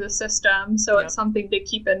glucose through the system, so it's something to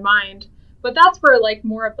keep in mind. But that's where like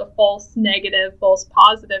more of the false negative, false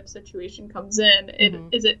positive situation comes in.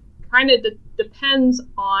 It kind of depends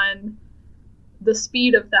on the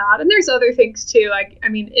speed of that, and there's other things too. I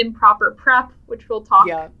mean, improper prep, which we'll talk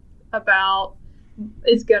about,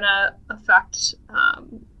 is gonna affect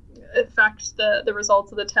the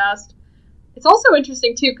results of the test. It's also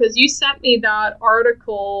interesting too because you sent me that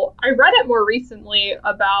article. I read it more recently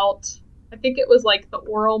about, I think it was like the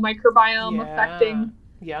oral microbiome affecting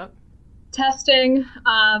testing.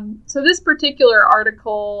 So this particular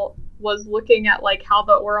article was looking at like how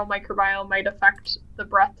the oral microbiome might affect the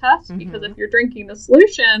breath test, because if you're drinking the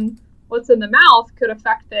solution, what's in the mouth could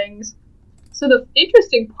affect things. So the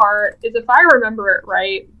interesting part is, if I remember it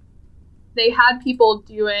right, they had people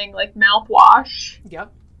doing like mouthwash.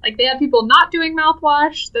 Yep. Like they had people not doing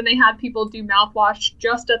mouthwash, then they had people do mouthwash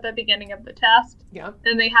just at the beginning of the test. Yeah.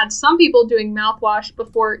 And they had some people doing mouthwash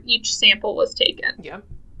before each sample was taken. Yeah.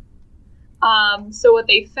 So what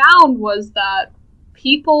they found was that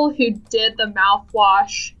people who did the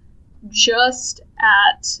mouthwash just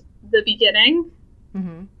at the beginning,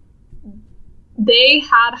 they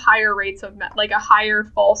had higher rates of like a higher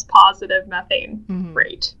false positive methane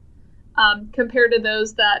rate compared to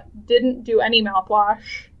those that didn't do any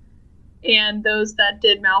mouthwash and those that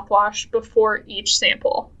did mouthwash before each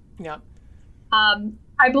sample. Yeah.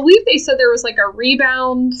 I believe they said there was like a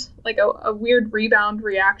rebound, like a weird rebound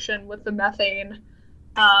reaction with the methane.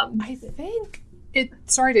 I think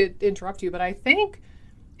sorry to interrupt you, but I think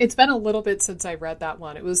it's been a little bit since I read that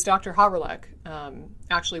one. It was Dr. Haverleck,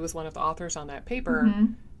 actually was one of the authors on that paper.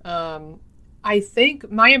 I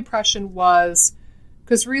think my impression was,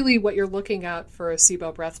 because really what you're looking at for a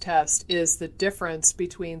SIBO breath test is the difference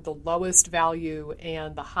between the lowest value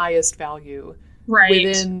and the highest value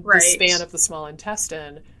within the span of the small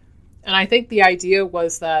intestine. And I think the idea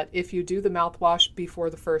was that if you do the mouthwash before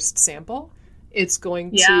the first sample, it's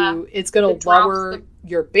going to lower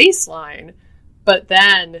your baseline, but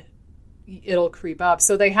then it'll creep up.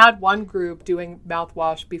 So they had one group doing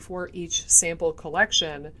mouthwash before each sample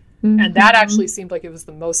collection, and that actually seemed like it was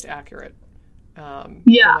the most accurate. From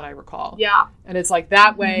what I recall. Yeah. And it's like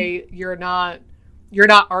that way you're not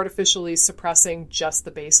artificially suppressing just the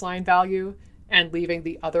baseline value and leaving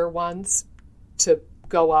the other ones to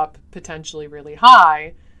go up potentially really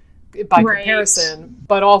high by comparison,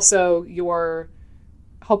 but also you're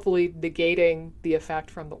hopefully negating the effect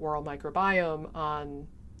from the oral microbiome on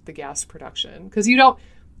the gas production. Because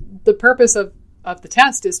the purpose of the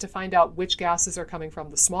test is to find out which gases are coming from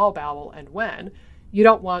the small bowel and when. You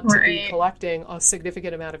don't want to be collecting a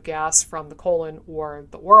significant amount of gas from the colon or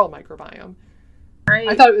the oral microbiome. Right.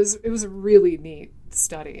 I thought it was a really neat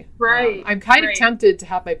study. Right. I'm kind of tempted to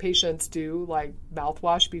have my patients do like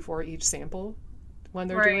mouthwash before each sample when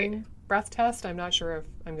they're doing breath test. I'm not sure if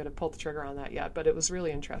I'm going to pull the trigger on that yet, but it was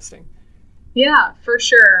really interesting. Yeah, for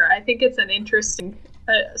sure. I think it's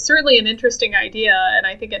certainly an interesting idea, and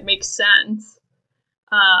I think it makes sense.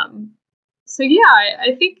 So yeah,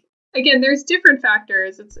 I think, again, there's different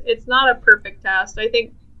factors. It's not a perfect test. I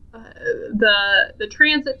think the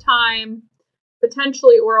transit time,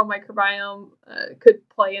 potentially oral microbiome could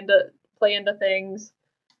play into things,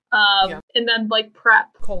 and then like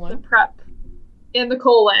the prep in the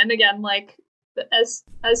colon again. Like as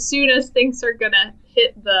soon as things are gonna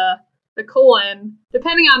hit the the colon,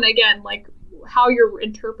 depending on, again, like how you're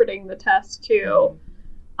interpreting the test too.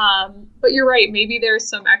 But you're right, maybe there's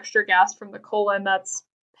some extra gas from the colon that's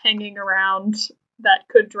hanging around that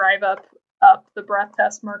could drive up the breath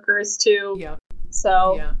test markers too. Yeah.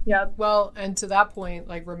 So, yeah. Well, and to that point,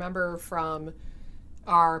 like, remember from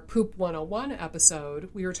our Poop 101 episode,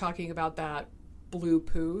 we were talking about that blue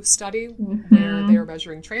poo study where they were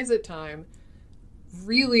measuring transit time.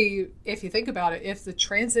 Really, if you think about it, if the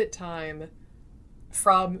transit time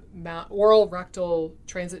from oral rectal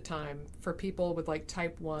transit time for people with like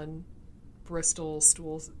type 1 Bristol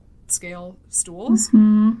scale stools,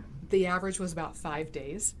 the average was about 5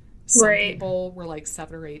 days. Some people were like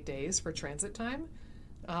 7 or 8 days for transit time.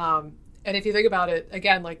 And if you think about it,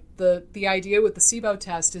 again, like the idea with the SIBO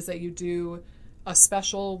test is that you do a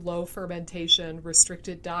special low fermentation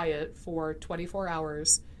restricted diet for 24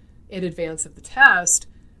 hours in advance of the test.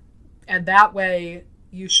 And that way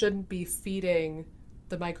you shouldn't be feeding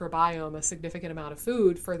the microbiome a significant amount of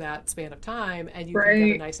food for that span of time, and you can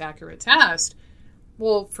get a nice accurate test.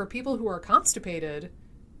 Well, for people who are constipated,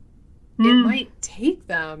 it might take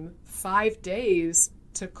them 5 days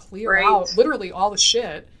to clear out literally all the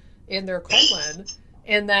shit in their colon.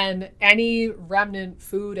 And then any remnant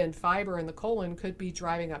food and fiber in the colon could be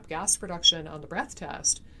driving up gas production on the breath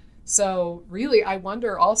test. So really, I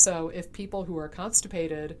wonder also if people who are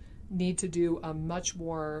constipated need to do a much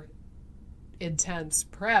more intense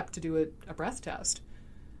prep to do a breath test.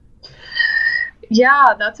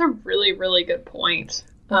 Yeah, that's a really, really good point.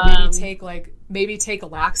 Or maybe take a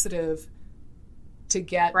laxative to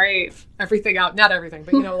get everything out. Not everything,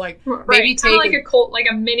 but maybe take like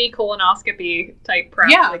a mini colonoscopy type prep.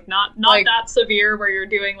 Yeah, like not that severe where you're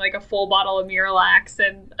doing like a full bottle of Miralax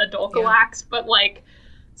and a Dulcolax, but like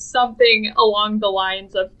something along the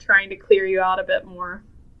lines of trying to clear you out a bit more.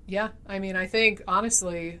 Yeah, I mean, I think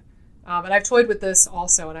honestly, and I've toyed with this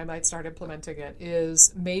also, and I might start implementing it,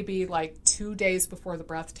 is maybe like 2 days before the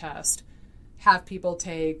breath test, have people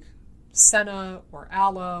take Senna or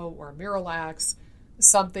Aloe or Miralax,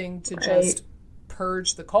 something to just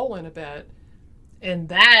purge the colon a bit. And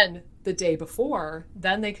then the day before,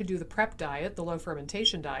 then they could do the prep diet, the low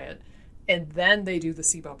fermentation diet, and then they do the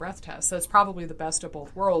SIBO breath test. So it's probably the best of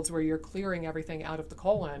both worlds, where you're clearing everything out of the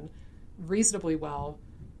colon reasonably well,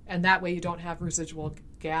 and that way you don't have residual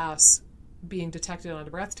gas being detected on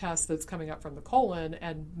a breath test that's coming up from the colon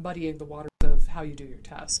and muddying the waters of how you do your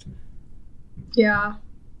test. Yeah,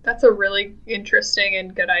 that's a really interesting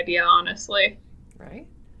and good idea, honestly. Right?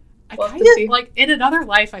 I kind of, like, in another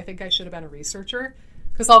life, I think I should have been a researcher,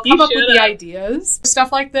 because I'll come up with the ideas,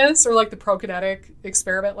 stuff like this, or like the prokinetic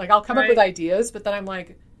experiment. Like, I'll come up with ideas, but then I'm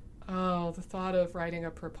like, oh, the thought of writing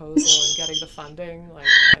a proposal and getting the funding, like,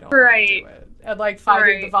 I don't want to do it. And like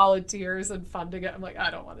finding the volunteers and funding it, I'm like,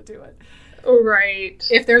 I don't want to do it. Right.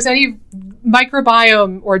 If there's any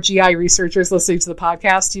microbiome or GI researchers listening to the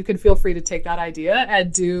podcast, you can feel free to take that idea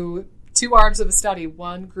and do 2 arms of a study.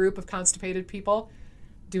 One group of constipated people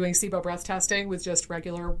doing SIBO breath testing with just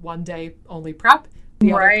regular 1 day only prep.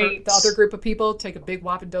 The other group of people take a big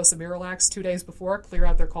whopping dose of Miralax 2 days before, clear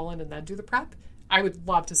out their colon, and then do the prep. I would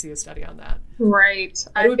love to see a study on that. Right.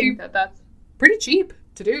 I think that's pretty cheap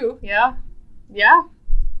to do. Yeah. Yeah.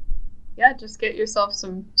 Yeah, just get yourself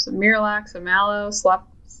some Miralax, some Aloe,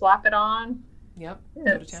 slap it on. Yep.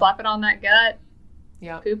 Slap it on that gut.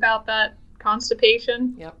 Yep. Poop out that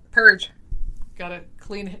constipation. Yep. Purge. Gotta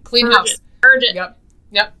clean house. Purge it.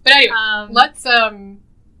 Yep. But anyway,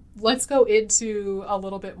 let's go into a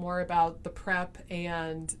little bit more about the prep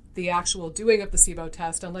and the actual doing of the SIBO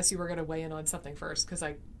test, unless you were going to weigh in on something first, because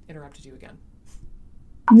I interrupted you again.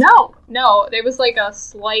 No, there was like a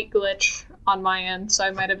slight glitch on my end, so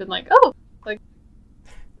I might have been like, oh, like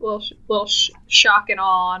little shock and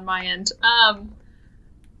awe on my end.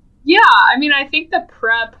 Yeah, I mean, I think the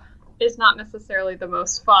prep is not necessarily the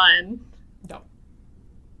most fun. No.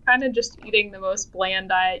 Kind of just eating the most bland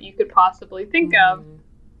diet you could possibly think of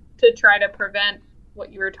to try to prevent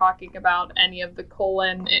what you were talking about, any of the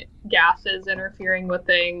colon gases interfering with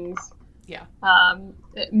things. Yeah.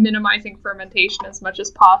 Minimizing fermentation as much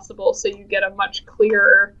as possible so you get a much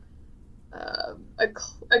clearer,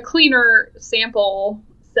 a cleaner sample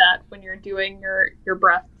set when you're doing your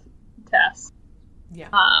breath test. Yeah.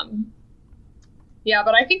 Yeah,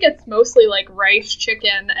 but I think it's mostly like rice,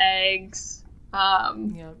 chicken, eggs,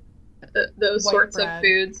 those sorts of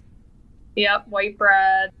foods. Yep, white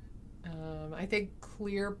bread. I think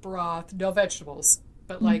clear broth, no vegetables,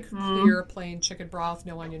 but like clear plain chicken broth,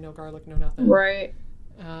 no onion, no garlic, no nothing. Right.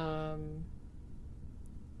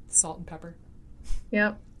 Salt and pepper.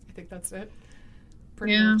 Yep. I think that's it.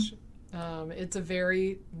 Pretty much. It's a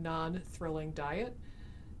very non-thrilling diet.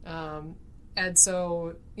 And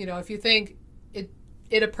so, if you think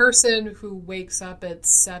in a person who wakes up at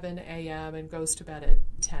 7 a.m. and goes to bed at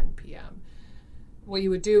 10 p.m., what you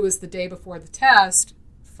would do is the day before the test,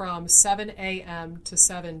 from 7 a.m. to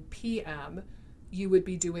 7 p.m., you would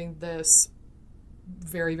be doing this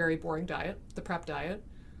very, very boring diet, the prep diet.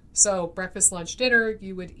 So breakfast, lunch, dinner,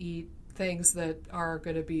 you would eat things that are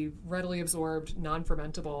going to be readily absorbed,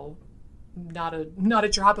 non-fermentable, not a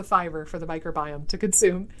drop of fiber for the microbiome to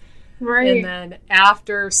consume. Right. And then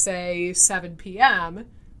after, say, 7 p.m.,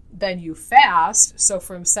 then you fast. So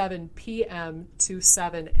from 7 p.m. to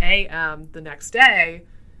 7 a.m. the next day,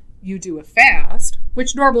 you do a fast,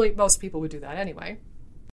 which normally most people would do that anyway.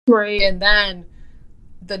 Right. And then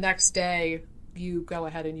the next day, you go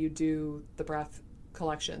ahead and you do the breath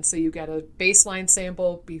collection. So you get a baseline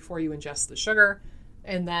sample before you ingest the sugar,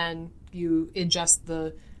 and then you ingest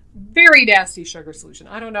the very nasty sugar solution.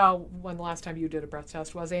 I don't know when the last time you did a breath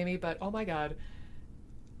test was, Amy, but oh my God.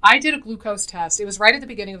 I did a glucose test. It was right at the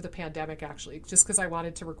beginning of the pandemic, actually, just because I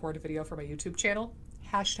wanted to record a video for my YouTube channel.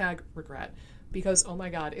 #regret. Because, oh my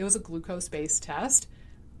God, it was a glucose-based test.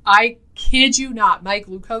 I kid you not, my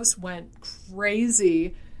glucose went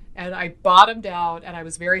crazy, and I bottomed out, and I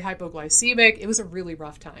was very hypoglycemic. It was a really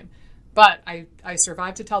rough time. But I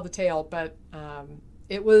survived to tell the tale, but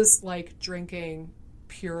it was like drinking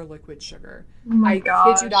pure liquid sugar. Oh my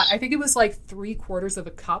gosh. Kid you not. I think it was like 3/4 of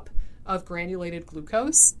a cup of granulated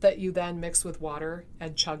glucose that you then mix with water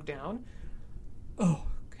and chug down. Oh,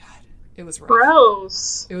 God. It was rough.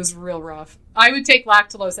 Gross. It was real rough. I would take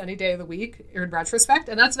lactulose any day of the week in retrospect,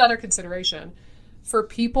 and that's another consideration. For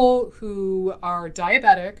people who are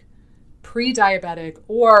diabetic, pre-diabetic,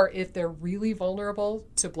 or if they're really vulnerable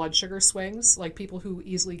to blood sugar swings, like people who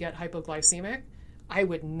easily get hypoglycemic, I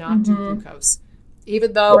would not do glucose.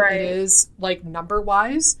 Even though it is, like,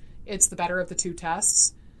 number-wise, it's the better of the two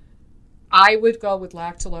tests. I would go with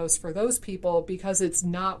lactulose for those people because it's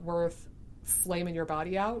not worth flaming your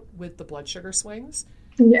body out with the blood sugar swings.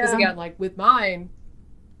 Because again, like with mine,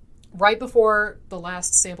 right before the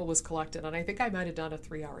last sample was collected, and I think I might have done a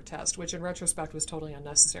 3-hour test, which in retrospect was totally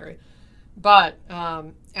unnecessary. But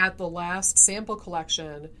at the last sample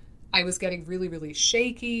collection, I was getting really, really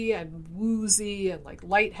shaky and woozy and like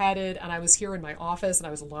lightheaded. And I was here in my office and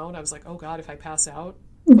I was alone. I was like, oh God, if I pass out,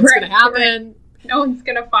 what's going to happen? Right. No one's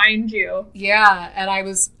going to find you. Yeah. And I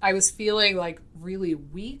was feeling like really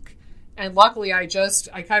weak. And luckily I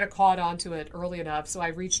kind of caught onto it early enough. So I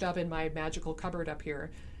reached up in my magical cupboard up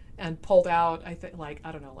here and pulled out, I think, like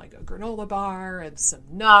a granola bar and some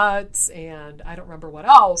nuts and I don't remember what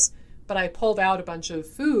else, but I pulled out a bunch of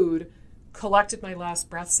food, collected my last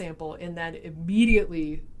breath sample, and then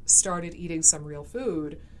immediately started eating some real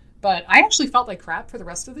food. But I actually felt like crap for the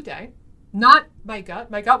rest of the day. Not my gut.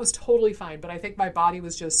 My gut was totally fine, but I think my body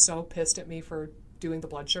was just so pissed at me for doing the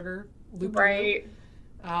blood sugar loop. Right.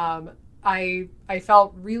 I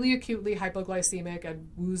felt really acutely hypoglycemic and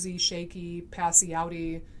woozy, shaky,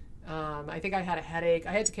 passy-outy. I think I had a headache.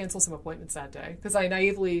 I had to cancel some appointments that day because I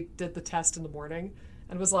naively did the test in the morning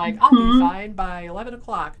and was like, I'll be fine by 11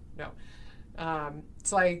 o'clock. No.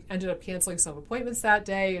 So I ended up canceling some appointments that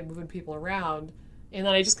day and moving people around. And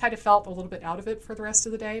then I just kind of felt a little bit out of it for the rest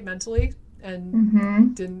of the day mentally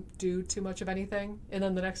and didn't do too much of anything. And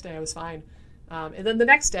then the next day I was fine. And then the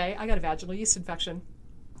next day I got a vaginal yeast infection.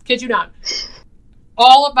 Kid you not.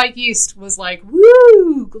 All of my yeast was like,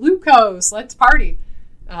 woo, glucose, let's party.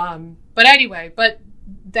 But anyway,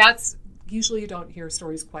 that's usually you don't hear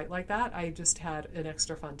stories quite like that. I just had an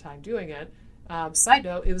extra fun time doing it. Side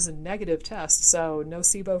note, it was a negative test, so no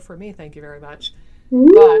SIBO for me, thank you very much.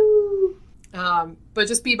 But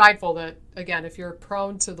just be mindful that, again, if you're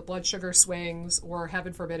prone to the blood sugar swings, or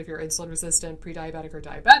heaven forbid if you're insulin resistant, pre-diabetic, or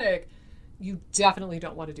diabetic, you definitely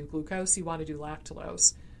don't want to do glucose. You want to do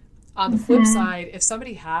lactulose. On the flip side, if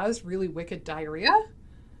somebody has really wicked diarrhea,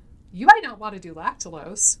 you might not want to do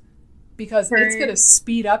lactulose because it's going to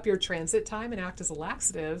speed up your transit time and act as a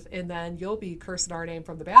laxative, and then you'll be cursing our name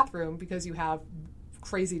from the bathroom because you have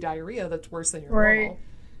crazy diarrhea that's worse than your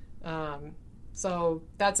normal. So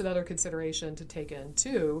that's another consideration to take in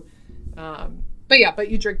too. But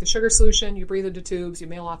you drink the sugar solution, you breathe into tubes, you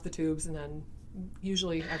mail off the tubes, and then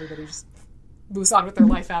usually everybody just moves on with their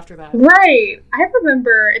life after that. Right. I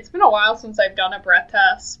remember, it's been a while since I've done a breath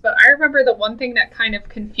test, but I remember the one thing that kind of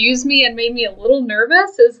confused me and made me a little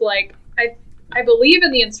nervous is like, I believe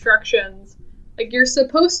in the instructions, like you're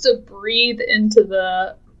supposed to breathe into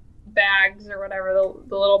the bags or whatever,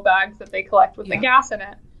 the little bags that they collect with the gas in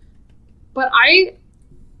it. But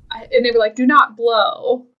and they were like, do not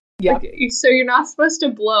blow. Yeah. Like, so you're not supposed to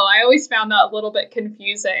blow. I always found that a little bit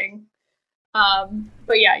confusing.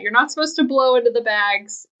 But yeah, you're not supposed to blow into the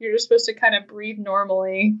bags. You're just supposed to kind of breathe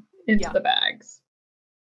normally into the bags.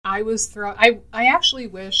 I actually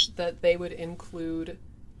wish that they would include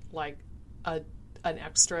like an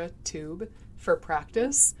extra tube for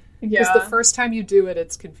practice. Because the first time you do it,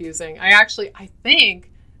 it's confusing. I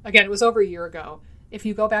think, again, it was over a year ago. If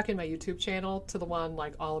you go back in my YouTube channel to the one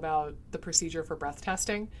like all about the procedure for breath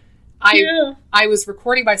testing, I was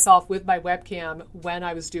recording myself with my webcam when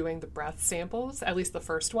I was doing the breath samples, at least the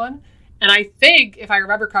first one. And I think, if I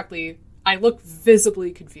remember correctly, I look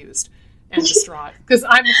visibly confused and distraught because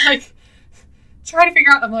I'm like trying to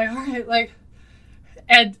figure out, I'm like, all right, like,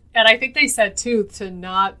 and I think they said too, to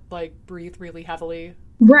not like breathe really heavily.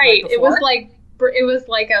 Right. It was like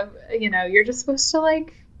a, you're just supposed to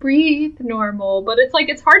like breathe normal, but it's like,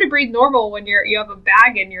 it's hard to breathe normal when you have a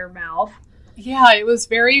bag in your mouth. Yeah, it was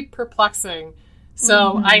very perplexing.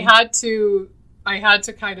 So I had to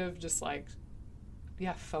kind of just like,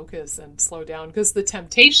 focus and slow down because the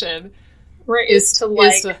temptation is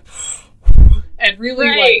to and really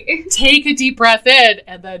like take a deep breath in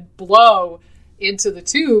and then blow into the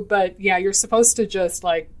tube. But yeah, you're supposed to just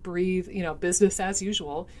like breathe, business as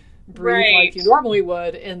usual, breathe like you normally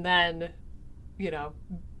would, and then,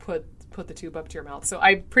 put the tube up to your mouth. So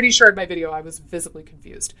I'm pretty sure in my video I was visibly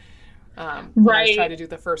confused when I was trying to do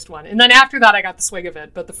the first one. And then after that I got the swing of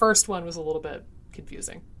it, but the first one was a little bit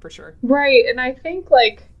confusing for sure. Right. And I think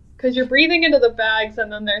like, because you're breathing into the bags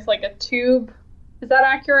and then there's like a tube. Is that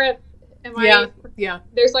accurate? Yeah.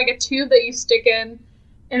 There's like a tube that you stick in.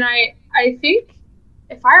 And I think,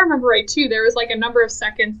 if I remember right too, there was like a number of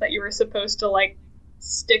seconds that you were supposed to like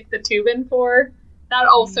stick the tube in for. That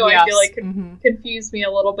also, I feel like confused me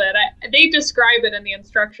a little bit. They describe it in the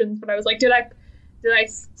instructions, but I was like, did I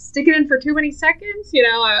stick it in for too many seconds?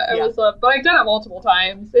 I was, but I've done it multiple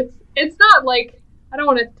times. It's not like, I don't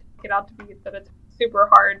want to take it out to be that it's super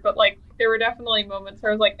hard, but like there were definitely moments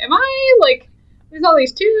where I was like, am I like, there's all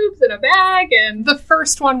these tubes in a bag? And the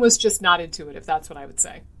first one was just not intuitive. That's what I would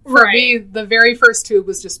say. For me, the very first tube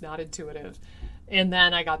was just not intuitive. And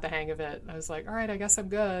then I got the hang of it. I was like, all right, I guess I'm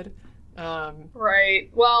good. Right.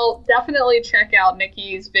 Well, definitely check out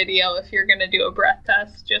Nikki's video if you're going to do a breath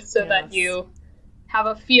test, just so that you have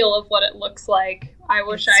a feel of what it looks like. I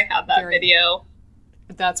wish I had that video.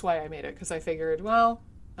 That's why I made it, because I figured, well,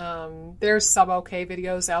 there's some okay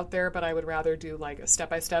videos out there, but I would rather do like a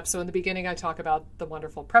step-by-step. So in the beginning, I talk about the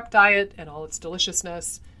wonderful prep diet and all its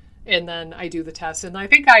deliciousness. And then I do the test. And I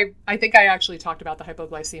think I actually talked about the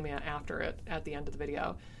hypoglycemia after it at the end of the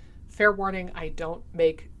video. Fair warning, I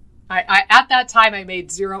at that time, I made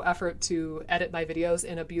zero effort to edit my videos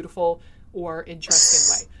in a beautiful or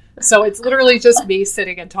interesting way. So it's literally just me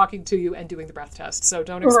sitting and talking to you and doing the breath test. So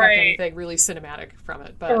don't expect anything really cinematic from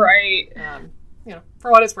it. But,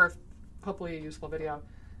 for what it's worth, hopefully a useful video.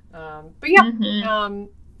 But yeah,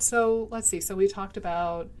 so let's see. So we talked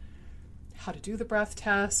about how to do the breath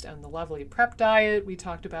test and the lovely prep diet. We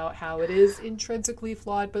talked about how it is intrinsically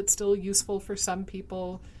flawed, but still useful for some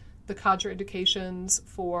people. The contraindications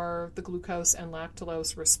for the glucose and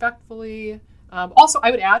lactulose respectively. Also,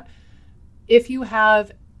 I would add, if you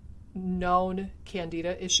have known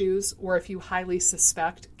candida issues or if you highly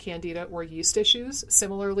suspect candida or yeast issues,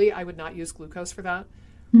 similarly, I would not use glucose for that.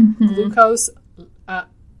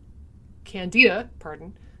 Candida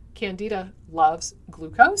loves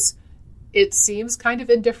glucose. It seems kind of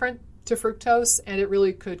indifferent to fructose, and it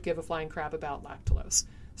really could give a flying crap about lactulose.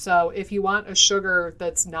 So if you want a sugar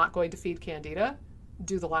that's not going to feed candida,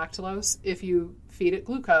 do the lactulose. If you feed it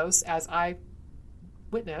glucose, as I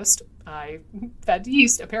witnessed, I fed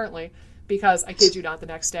yeast apparently, because I kid you not, the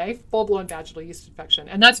next day, full-blown vaginal yeast infection.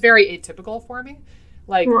 And that's very atypical for me.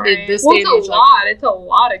 Like in this day and age, it's a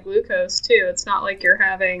lot of glucose too. It's not like you're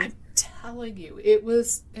having... I'm telling you, it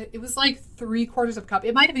was like 3/4 of a cup.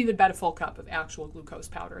 It might have even been a full cup of actual glucose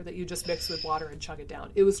powder that you just mix with water and chug it down.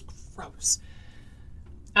 It was gross.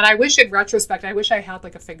 And I wish, in retrospect, I had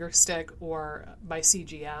like a finger stick or my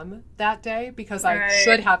CGM that day, because I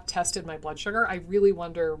should have tested my blood sugar. I really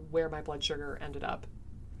wonder where my blood sugar ended up.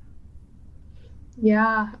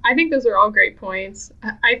 Yeah, I think those are all great points.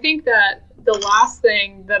 I think that the last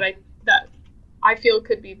thing that I feel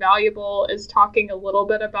could be valuable is talking a little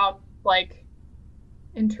bit about like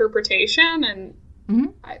interpretation. And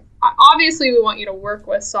I obviously we want you to work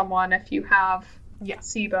with someone if you have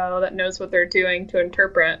SIBO that knows what they're doing to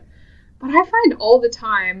interpret. But I find all the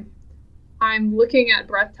time I'm looking at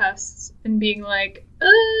breath tests and being like,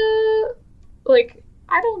 I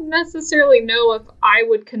don't necessarily know if I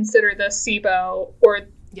would consider this SIBO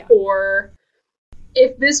or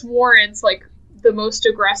if this warrants like the most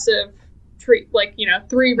aggressive treat, like,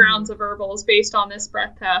 3 rounds of herbals based on this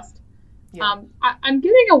breath test. Yeah. I'm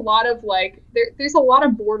getting a lot of like, there's a lot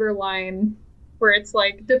of borderline where it's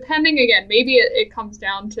like, depending, again, maybe it comes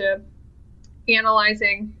down to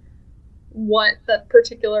analyzing what the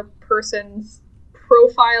particular person's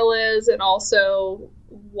profile is and also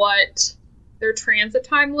what their transit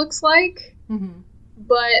time looks like. Mm-hmm.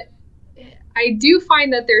 But I do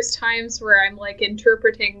find that there's times where I'm like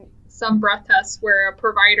interpreting some breath tests where a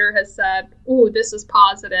provider has said, "Ooh, this is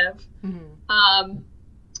positive." Mm-hmm.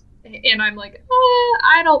 And I'm like,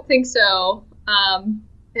 I don't think so.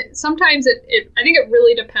 Sometimes I think it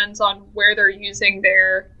really depends on where they're using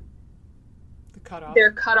their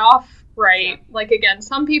cutoff, right? Yeah. Like, again,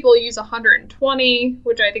 some people use 120,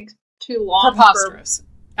 which I think is too long. Preposterous.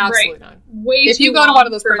 Absolutely not. If you go to one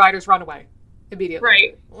of those providers, run away immediately.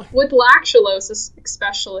 Right. With lactulose,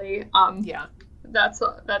 especially. Yeah.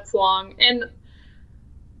 That's long. And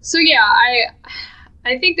so, yeah,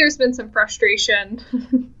 I think there's been some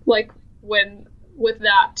frustration, like, with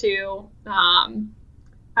that too.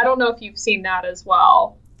 I don't know if you've seen that as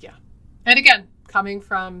well. Yeah. And again, coming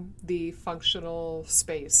from the functional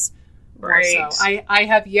space. Right. So I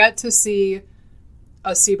have yet to see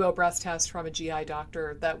a SIBO breath test from a GI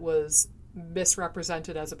doctor that was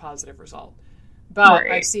misrepresented as a positive result. But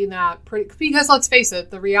right. I've seen that because let's face it,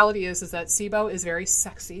 the reality is that SIBO is very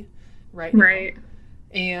sexy right now. Right.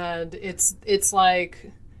 And it's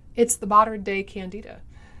like, it's the modern day Candida.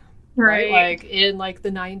 Right. Like in like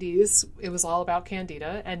the 90s, it was all about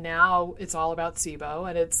Candida, and now it's all about SIBO,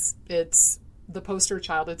 and it's the poster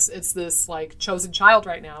child. It's this like chosen child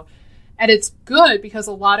right now. And it's good because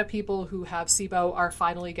a lot of people who have SIBO are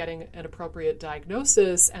finally getting an appropriate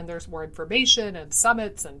diagnosis, and there's more information and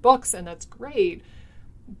summits and books, and that's great.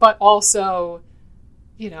 But also,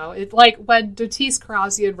 it's like when Dotis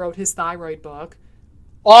Karazian wrote his thyroid book,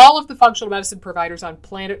 all of the functional medicine providers on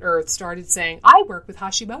planet Earth started saying, I work with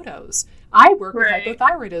Hashimoto's. I work with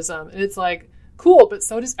hypothyroidism. And it's like, cool, but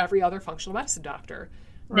so does every other functional medicine doctor.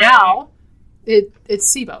 Right. Now,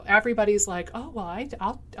 it's SIBO. Everybody's like, oh,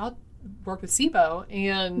 well, I'll work with SIBO.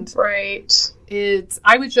 And right.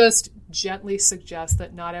 I would just gently suggest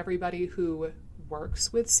that not everybody who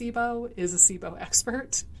works with SIBO is a SIBO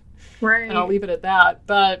expert. Right. And I'll leave it at that.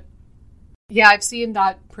 But yeah, I've seen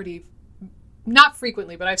that not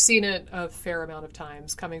frequently, but I've seen it a fair amount of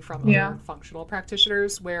times coming from other functional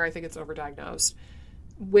practitioners where I think it's overdiagnosed.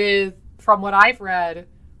 From what I've read,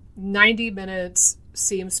 90 minutes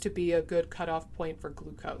seems to be a good cutoff point for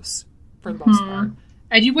glucose for the most part.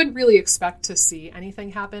 And you wouldn't really expect to see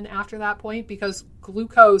anything happen after that point because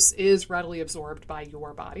glucose is readily absorbed by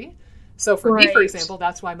your body. So for me, for example,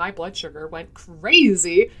 that's why my blood sugar went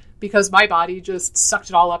crazy because my body just sucked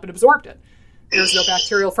it all up and absorbed it. There's no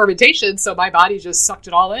bacterial fermentation, so my body just sucked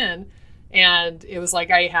it all in. And it was like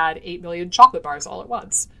I had 8 million chocolate bars all at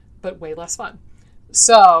once, but way less fun.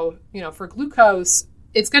 So, for glucose,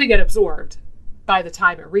 it's going to get absorbed by the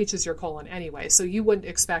time it reaches your colon anyway. So you wouldn't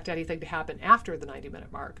expect anything to happen after the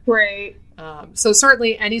 90-minute mark. Right. So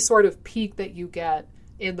certainly any sort of peak that you get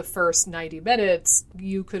in the first 90 minutes,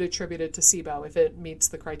 you could attribute it to SIBO if it meets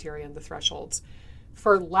the criteria and the thresholds.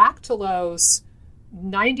 For lactulose,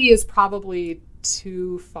 90 is probably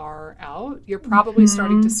too far out. You're probably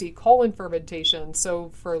starting to see colon fermentation.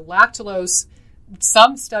 So for lactulose,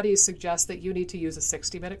 some studies suggest that you need to use a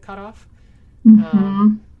 60-minute cutoff.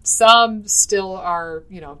 Some still are,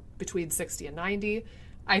 between 60 and 90.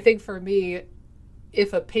 I think for me,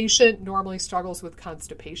 if a patient normally struggles with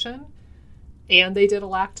constipation and they did a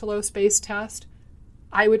lactulose-based test,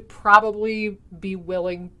 I would probably be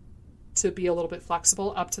willing to be a little bit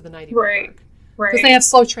flexible up to the 90-minute mark. Right. Because they have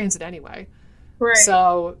slow transit anyway. Right.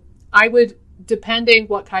 So I would, depending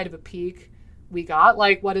what kind of a peak we got,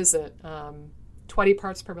 like, what is it? 20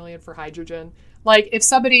 parts per million for hydrogen. Like, if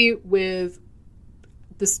somebody with,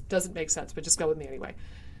 this doesn't make sense, but just go with me anyway.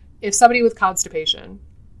 If somebody with constipation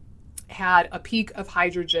had a peak of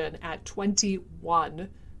hydrogen at 21,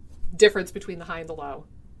 difference between the high and the low,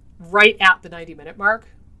 right at the 90-minute mark,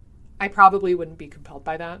 I probably wouldn't be compelled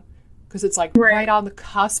by that. Because it's like right on the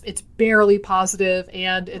cusp. It's barely positive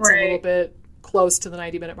and it's a little bit close to the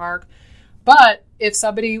 90-minute mark. But if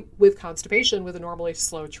somebody with constipation with a normally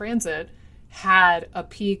slow transit had a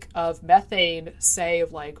peak of methane, say,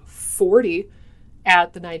 of like 40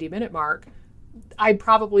 at the 90-minute mark, I'm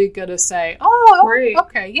probably going to say,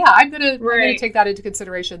 okay, yeah, I'm going to take that into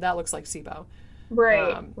consideration. That looks like SIBO.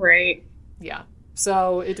 Right. Yeah.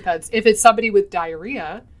 So it depends. If it's somebody with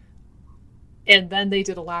diarrhea, and then they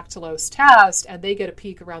did a lactulose test and they get a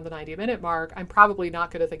peak around the 90-minute mark, I'm probably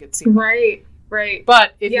not going to think it's SIBO. Right. Right.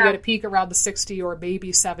 But if you get a peak around the 60 or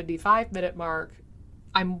maybe 75-minute mark,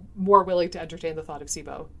 I'm more willing to entertain the thought of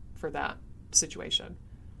SIBO for that situation.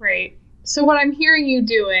 Right. So what I'm hearing you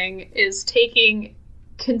doing is taking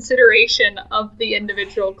consideration of the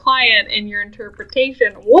individual client in your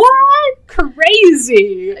interpretation. What?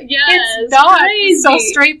 Crazy. Yes. It's not crazy. so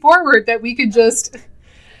straightforward that we could just...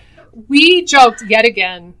 We joked yet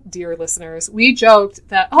again, dear listeners, we joked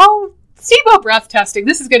that, SIBO breath testing,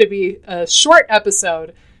 this is going to be a short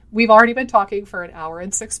episode. We've already been talking for an hour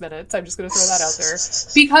and 6 minutes. I'm just going to throw that out there.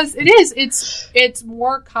 Because it's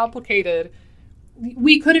more complicated.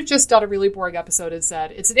 We could have just done a really boring episode and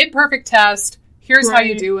said, it's an imperfect test. Here's how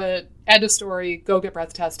you do it. End of story. Go get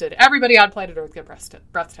breath tested. Everybody on planet Earth get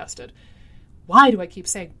breath tested. Why do I keep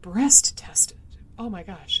saying breast tested? Oh my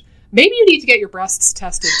gosh. Maybe you need to get your breasts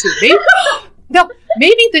tested too.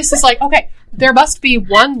 Maybe this is like, okay, there must be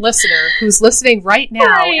one listener who's listening right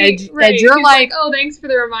now, and you're He's like, oh, thanks for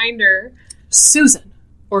the reminder. Susan,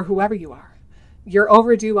 or whoever you are, you're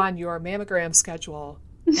overdue on your mammogram schedule,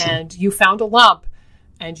 and you found a lump,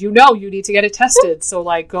 and you know you need to get it tested, so,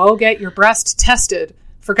 like, go get your breast tested.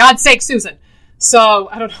 For God's sake, Susan. So,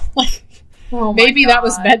 I don't know, like, maybe that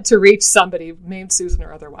was meant to reach somebody named Susan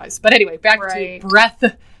or otherwise. But anyway, back to breath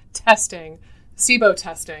testing. SIBO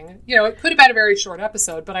testing. You know, it could have been a very short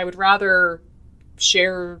episode, but I would rather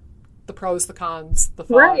share the pros, the cons, the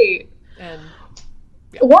thought. Right. And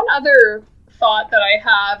one other thought that I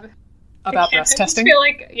have about breast testing.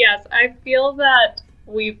 I feel that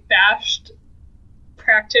we've bashed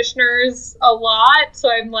practitioners a lot, so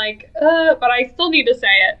I'm like, but I still need to say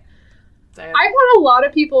it. I've had a lot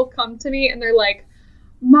of people come to me and they're like,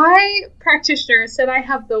 my practitioner said I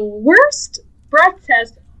have the worst breath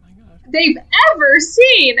test they've ever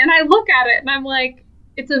seen, and I look at it and I'm like,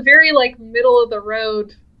 it's a very like middle of the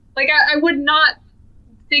road. Like I would not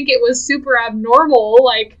think it was super abnormal,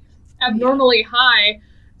 like abnormally high.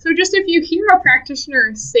 So just if you hear a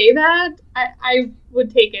practitioner say that, I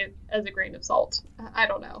would take it as a grain of salt. I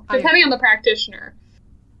don't know, depending on the practitioner.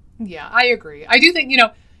 Yeah, I agree. I do think, you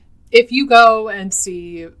know, if you go and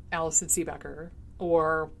see Allison Seebecker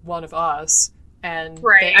or one of us, and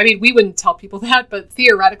we wouldn't tell people that, but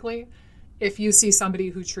theoretically, if you see somebody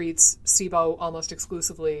who treats SIBO almost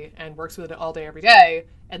exclusively and works with it all day, every day,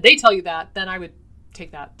 and they tell you that, then I would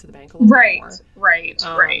take that to the bank a little bit more.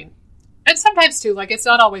 Right. And sometimes, too, like, it's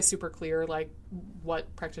not always super clear, like,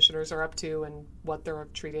 what practitioners are up to and what they're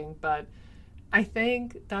treating, but I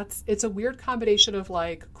think it's a weird combination of,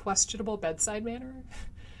 like, questionable bedside manner.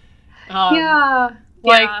 I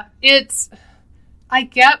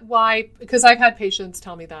get why, because I've had patients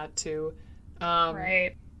tell me that, too.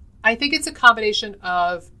 I think it's a combination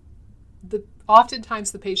of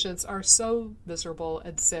oftentimes the patients are so miserable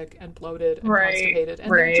and sick and bloated and constipated,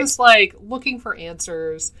 and they're just like looking for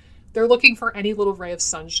answers. They're looking for any little ray of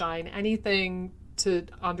sunshine, anything to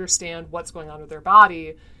understand what's going on with their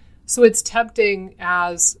body. So it's tempting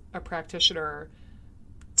as a practitioner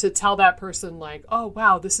to tell that person like, oh,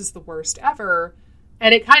 wow, this is the worst ever.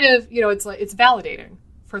 And it kind of, you know, it's like, it's validating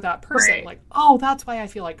for that person. Like, oh, that's why I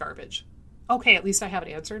feel like garbage. Okay, at least I have an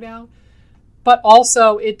answer now. But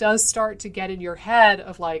also, it does start to get in your head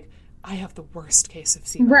of like, I have the worst case of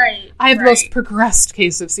SIBO. I have the most progressed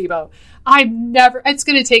case of SIBO. It's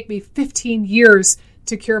going to take me 15 years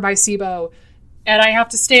to cure my SIBO. And I have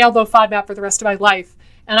to stay on low FODMAP for the rest of my life.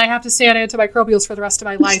 And I have to stay on antimicrobials for the rest of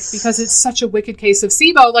my life because it's such a wicked case of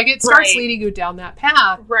SIBO. Like, it starts leading you down that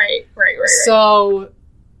path. Right. So,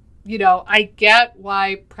 you know, I get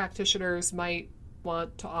why practitioners might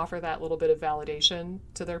want to offer that little bit of validation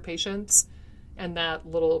to their patients and that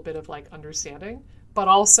little bit of, like, understanding. But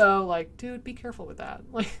also, like, dude, be careful with that.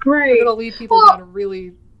 Like, you're going to lead people down a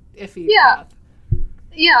really iffy path.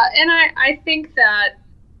 Yeah, and I think that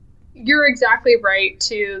you're exactly right,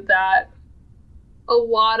 too, that a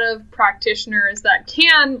lot of practitioners that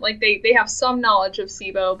can, like, they have some knowledge of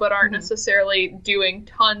SIBO, but aren't necessarily doing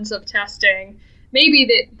tons of testing. Maybe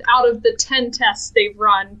that out of the 10 tests they've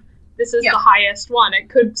run, this is the highest one. It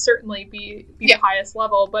could certainly be the highest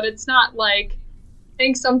level, but it's not like, I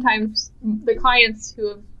think sometimes the clients who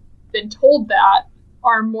have been told that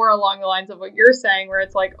are more along the lines of what you're saying, where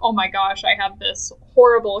it's like, oh my gosh, I have this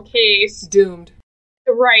horrible case. Doomed.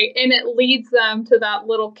 Right. And it leads them to that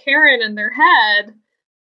little Karen in their head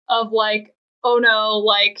of like, oh no,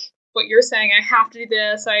 like what you're saying, I have to do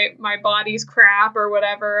this. My body's crap or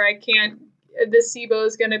whatever. I can't, this SIBO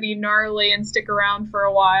is going to be gnarly and stick around for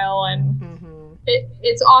a while. And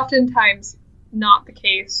it's oftentimes not the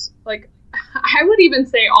case. Like, I would even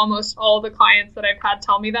say almost all the clients that I've had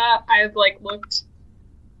tell me that, I've like looked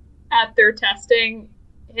at their testing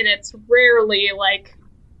it's rarely like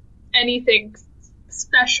anything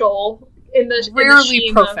special in the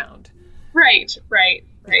rarely profound. Right.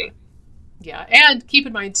 Yeah, and keep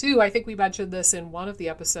in mind, too, I think we mentioned this in one of the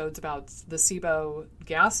episodes about the SIBO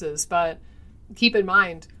gases, but keep in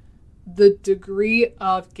mind, the degree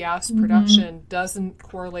of gas production doesn't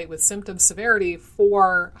correlate with symptom severity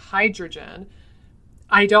for hydrogen.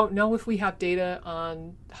 I don't know if we have data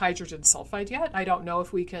on hydrogen sulfide yet. I don't know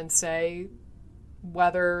if we can say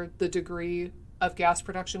whether the degree of gas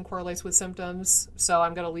production correlates with symptoms, so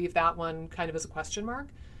I'm going to leave that one kind of as a question mark.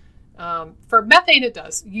 For methane, it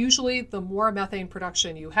does. Usually, the more methane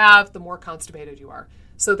production you have, the more constipated you are.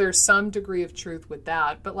 So there's some degree of truth with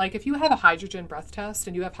that. But like if you have a hydrogen breath test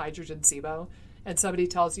and you have hydrogen SIBO, and somebody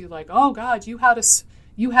tells you like, "Oh God, you had a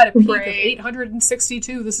peak of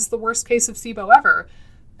 862. This is the worst case of SIBO ever,"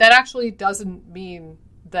 that actually doesn't mean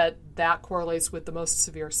that correlates with the most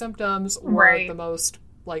severe symptoms or the most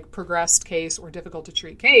like progressed case or difficult to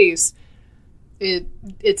treat case.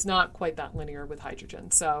 It's not quite that linear with hydrogen.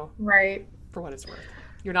 So for what it's worth,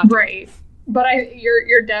 you're not right. But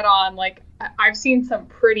you're dead on. Like I've seen some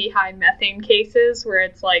pretty high methane cases where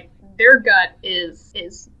it's like their gut is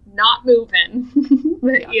not moving.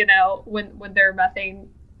 You know, when their methane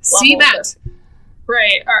levels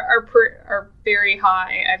are very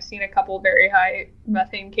high. I've seen a couple very high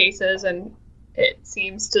methane cases, and it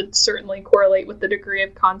seems to certainly correlate with the degree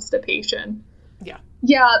of constipation.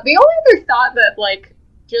 Yeah, the only other thought that like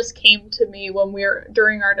just came to me when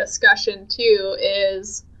during our discussion too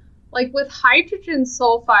is like with hydrogen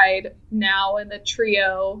sulfide now in the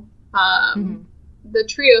Trio, the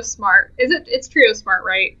Trio Smart. It's Trio Smart,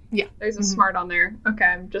 right? Yeah. There's a Smart on there. Okay,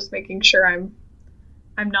 I'm just making sure I'm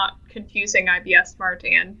not confusing IBS Smart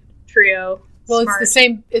and Trio. Well, Smart.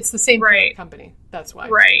 It's the same company. That's why.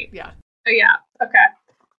 Right. Yeah. Oh, yeah. Okay.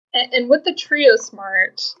 And with the Trio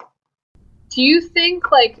Smart, do you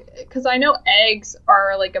think, like, because I know eggs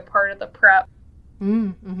are, like, a part of the prep.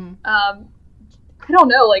 I don't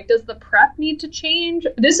know, like, does the prep need to change?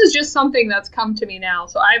 This is just something that's come to me now,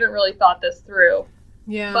 so I haven't really thought this through.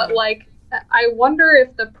 Yeah. But, like, I wonder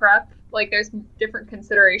if the prep, like, there's different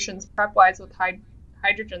considerations prep-wise with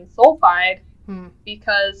hydrogen sulfide.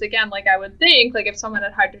 Because, again, like, I would think, like, if someone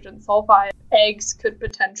had hydrogen sulfide, eggs could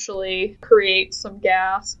potentially create some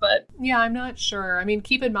gas, but... Yeah, I'm not sure. I mean,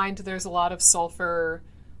 keep in mind there's a lot of sulfur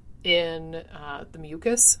in the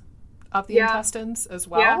mucus of the intestines as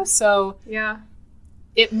well. Yeah. So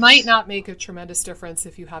it might not make a tremendous difference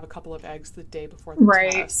if you have a couple of eggs the day before the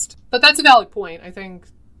test. But that's a valid point. I think,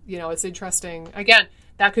 you know, it's interesting. Again,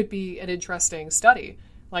 that could be an interesting study.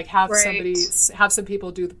 Like, have some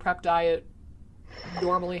people do the prep diet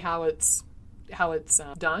normally how it's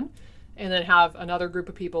done, and then have another group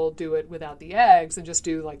of people do it without the eggs and just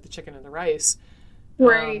do like the chicken and the rice.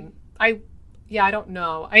 I don't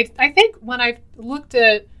know. I think when I've looked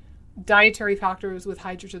at dietary factors with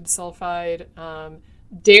hydrogen sulfide,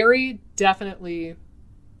 dairy definitely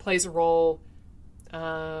plays a role.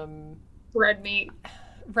 Red meat,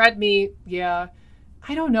 yeah.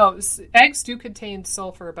 I don't know. Eggs do contain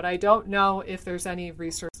sulfur, but I don't know if there's any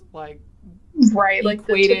research like like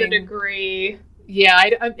to the degree. Yeah,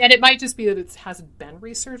 and it might just be that it hasn't been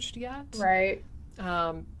researched yet. Right.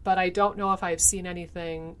 But I don't know if I've seen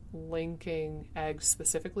anything linking eggs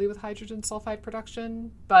specifically with hydrogen sulfide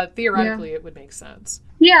production, but theoretically it would make sense.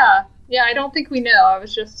 Yeah, I don't think we know. I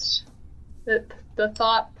was just... The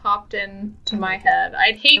thought popped into my head.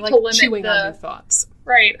 I'd hate to limit chewing on new thoughts.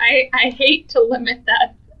 Right. I hate to limit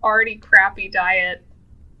that already crappy diet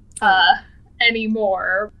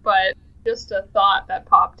anymore, but just a thought that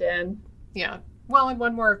popped in. Yeah. Well, and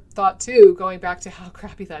one more thought, too, going back to how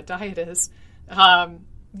crappy that diet is.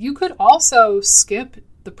 You could also skip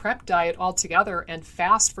the prep diet altogether and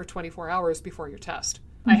fast for 24 hours before your test.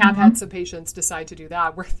 I have had some patients decide to do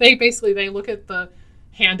that, where they look at the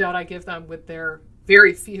handout I give them with their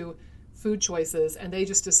very few food choices, and they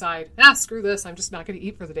just decide, screw this, I'm just not going to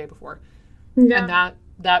eat for the day before. Yeah. And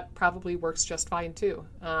that probably works just fine, too.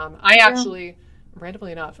 I actually,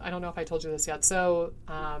 randomly enough, I don't know if I told you this yet, so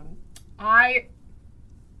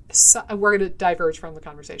we're going to diverge from the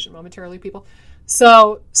conversation momentarily, people.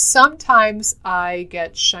 So sometimes I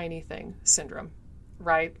get shiny thing syndrome,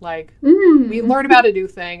 right? Like, we learn about a new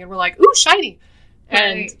thing, and we're like, ooh, shiny.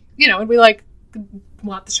 And, and we, like,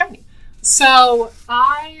 want the shiny. So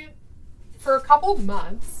for a couple of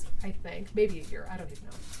months, I think, maybe a year, I don't even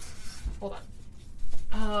know. Hold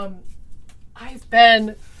on. I've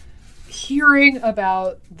been hearing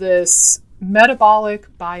about this Metabolic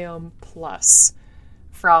Biome Plus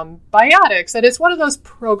from Biotics. And it's one of those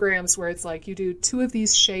programs where it's like you do 2 of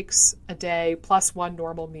these shakes a day plus 1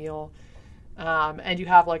 normal meal. And you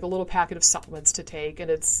have like a little packet of supplements to take.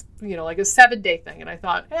 And it's, like a 7-day thing. And I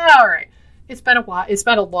thought, all right, it's been a while. It's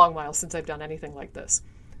been a long while since I've done anything like this.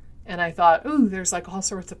 And I thought, ooh, there's like all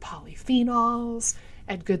sorts of polyphenols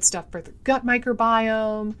and good stuff for the gut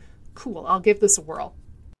microbiome. Cool, I'll give this a whirl.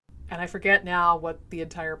 And I forget now what the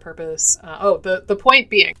entire purpose... the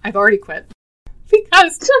point being, I've already quit.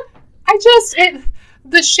 Because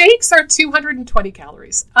the shakes are 220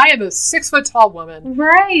 calories. I am a 6-foot-tall woman.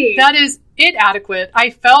 Right. That is inadequate. I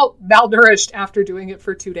felt malnourished after doing it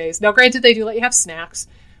for 2 days. Now, granted, they do let you have snacks.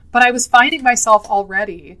 But I was finding myself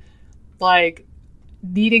already, like,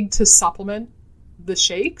 needing to supplement the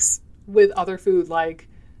shakes with other food, like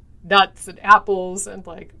nuts and apples and,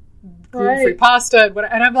 like, gluten-free pasta.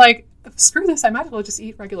 And I'm like, screw this. I might as well just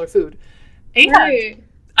eat regular food. And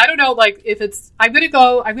I don't know, like, if it's... I'm going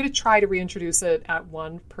to try to reintroduce it at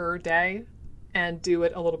 1 per day and do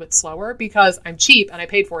it a little bit slower because I'm cheap and I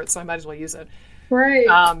paid for it, so I might as well use it. Right.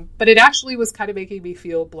 But it actually was kind of making me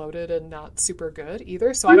feel bloated and not super good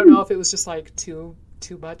either. So I don't know if it was just like too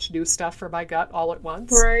much new stuff for my gut all at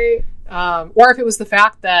once. Right. Or if it was the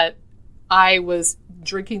fact that I was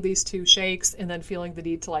drinking these 2 shakes and then feeling the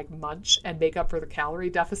need to like munch and make up for the calorie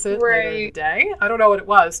deficit later in the day. I don't know what it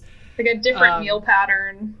was. Like a different meal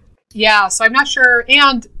pattern. Yeah. So I'm not sure.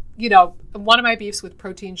 And, one of my beefs with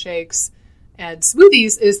protein shakes and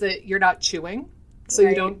smoothies is that you're not chewing. So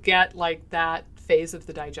you don't get like that phase of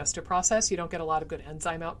the digestive process. You don't get a lot of good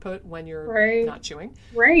enzyme output when you're not chewing.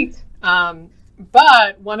 Right.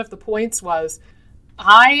 But one of the points was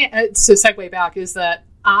to segue back is that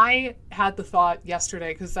I had the thought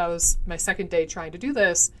yesterday, because that was my 2nd day trying to do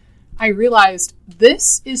this, I realized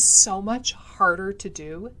this is so much harder to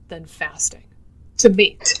do than fasting, to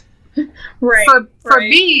me. Right. For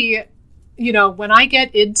me, when I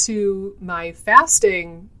get into my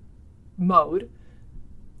fasting mode,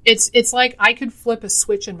 it's like I could flip a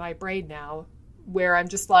switch in my brain now where I'm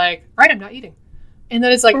just like, all right, I'm not eating. And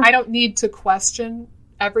then it's like, I don't need to question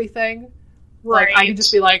everything. Right. Like, I can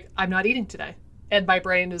just be like, I'm not eating today. And my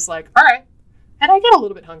brain is like, all right. And I get a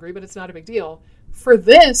little bit hungry, but it's not a big deal. For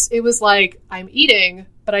this, it was like, I'm eating,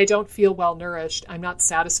 but I don't feel well nourished. I'm not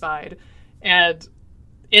satisfied. And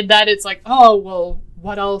in that, it's like, oh, well,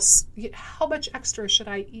 what else? How much extra should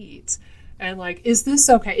I eat? And like, is this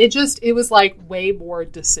okay? It was like way more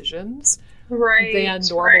decisions than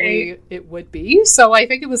normally it would be. So I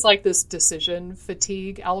think it was like this decision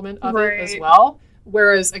fatigue element of it as well.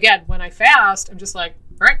 Whereas, again, when I fast, I'm just like,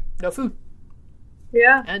 all right, no food.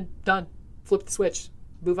 Yeah. And done. Flip the switch.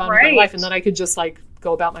 Move on with my life. And then I could just like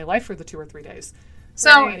go about my life for the 2 or 3 days.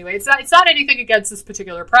 So anyway, it's not anything against this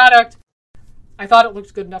particular product. I thought it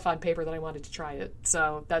looked good enough on paper that I wanted to try it.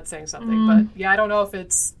 So that's saying something. But yeah, I don't know if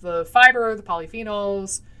it's the fiber, the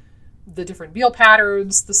polyphenols, the different meal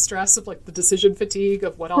patterns, the stress of like the decision fatigue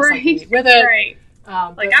of what else I can eat with it. Right.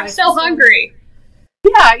 Like I'm still hungry.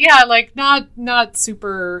 Yeah, like not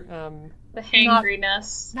super the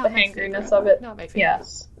hangriness. Not the hangriness of it. Not my favorite.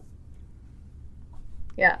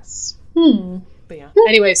 Yes. But yeah.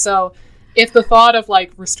 Anyway, so if the thought of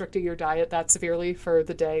like restricting your diet that severely for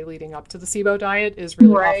the day leading up to the SIBO diet is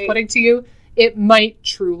really off-putting to you, it might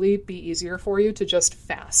truly be easier for you to just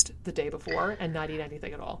fast the day before and not eat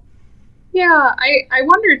anything at all. Yeah, I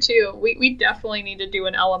wonder too. We definitely need to do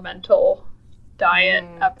an elemental diet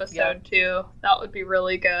episode too. That would be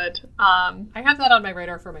really good. I have that on my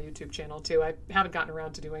radar for my YouTube channel too. I haven't gotten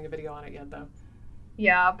around to doing a video on it yet though.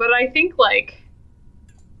 Yeah, but I think like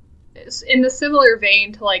in the similar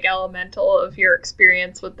vein to like elemental of your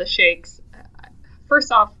experience with the shakes,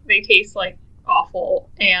 first off, they taste like awful,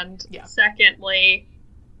 and secondly,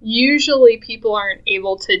 usually people aren't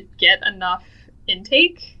able to get enough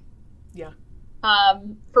intake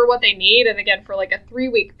for what they need, and again for like a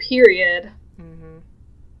 3-week period,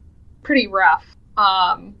 pretty rough.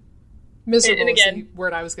 Miserable, and again, is the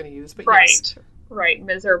word I was going to use, but right,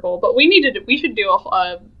 miserable. But we should do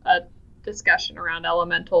a discussion around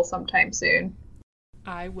elemental sometime soon.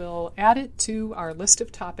 I will add it to our list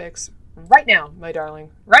of topics right now, my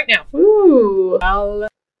darling. Right now. Ooh.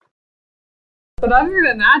 But other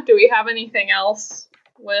than that, do we have anything else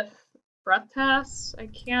with breath tests? I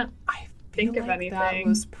can't think of anything. That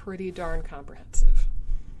was pretty darn comprehensive.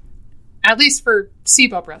 At least for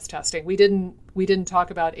SIBO breath testing. We didn't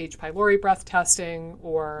talk about H. pylori breath testing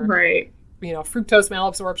or fructose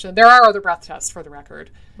malabsorption. There are other breath tests for the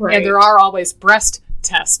record. Right. And there are always breast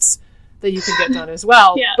tests that you can get done as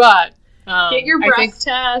well. But get your breath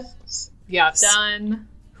tests done.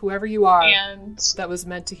 Whoever you are and that was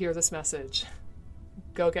meant to hear this message,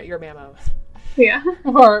 go get your mammo. Yeah.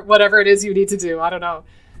 Or whatever it is you need to do. I don't know.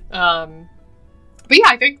 But yeah,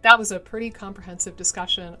 I think that was a pretty comprehensive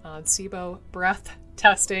discussion on SIBO breath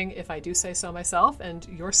testing, if I do say so myself, and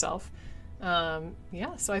yourself.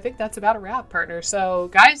 Yeah, so I think that's about a wrap, partner. So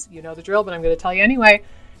guys, you know the drill, but I'm going to tell you anyway.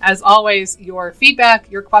 As always, your feedback,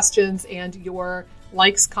 your questions, and your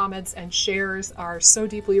likes, comments, and shares are so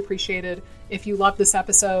deeply appreciated. If you love this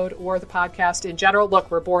episode or the podcast in general, look,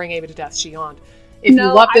 we're boring Amy to death. She yawned. If you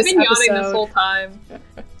love this I've been episode, yawning this whole time.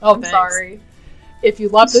 I'm sorry. If you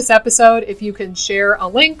love this episode, if you can share a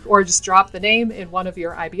link or just drop the name in one of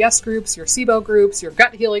your IBS groups, your SIBO groups, your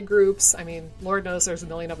gut healing groups. I mean, Lord knows there's a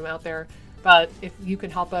million of them out there. But if you can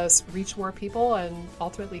help us reach more people and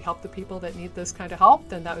ultimately help the people that need this kind of help,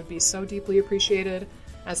 then that would be so deeply appreciated.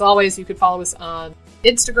 As always, you can follow us on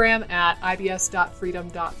Instagram at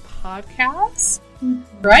ibs.freedom.podcast.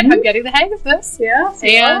 Right? I'm getting the hang of this. Yes.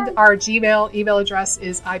 And our Gmail email address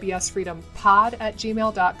is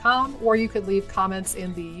ibsfreedompod@gmail.com, or you could leave comments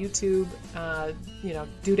in the YouTube,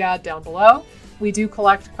 doodad down below. We do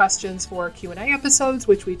collect questions for Q&A episodes,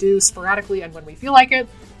 which we do sporadically and when we feel like it.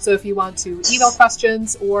 So if you want to email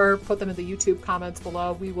questions or put them in the YouTube comments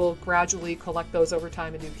below, we will gradually collect those over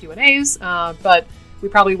time and do Q&As. But we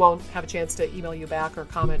probably won't have a chance to email you back or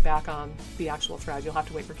comment back on the actual thread. You'll have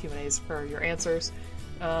to wait for Q&As for your answers.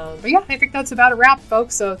 But yeah, I think that's about a wrap,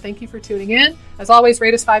 folks. So thank you for tuning in. As always,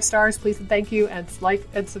 rate us 5 stars, please and thank you, and like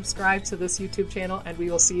and subscribe to this YouTube channel. And we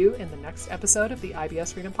will see you in the next episode of the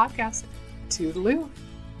IBS Freedom Podcast. Toodaloo.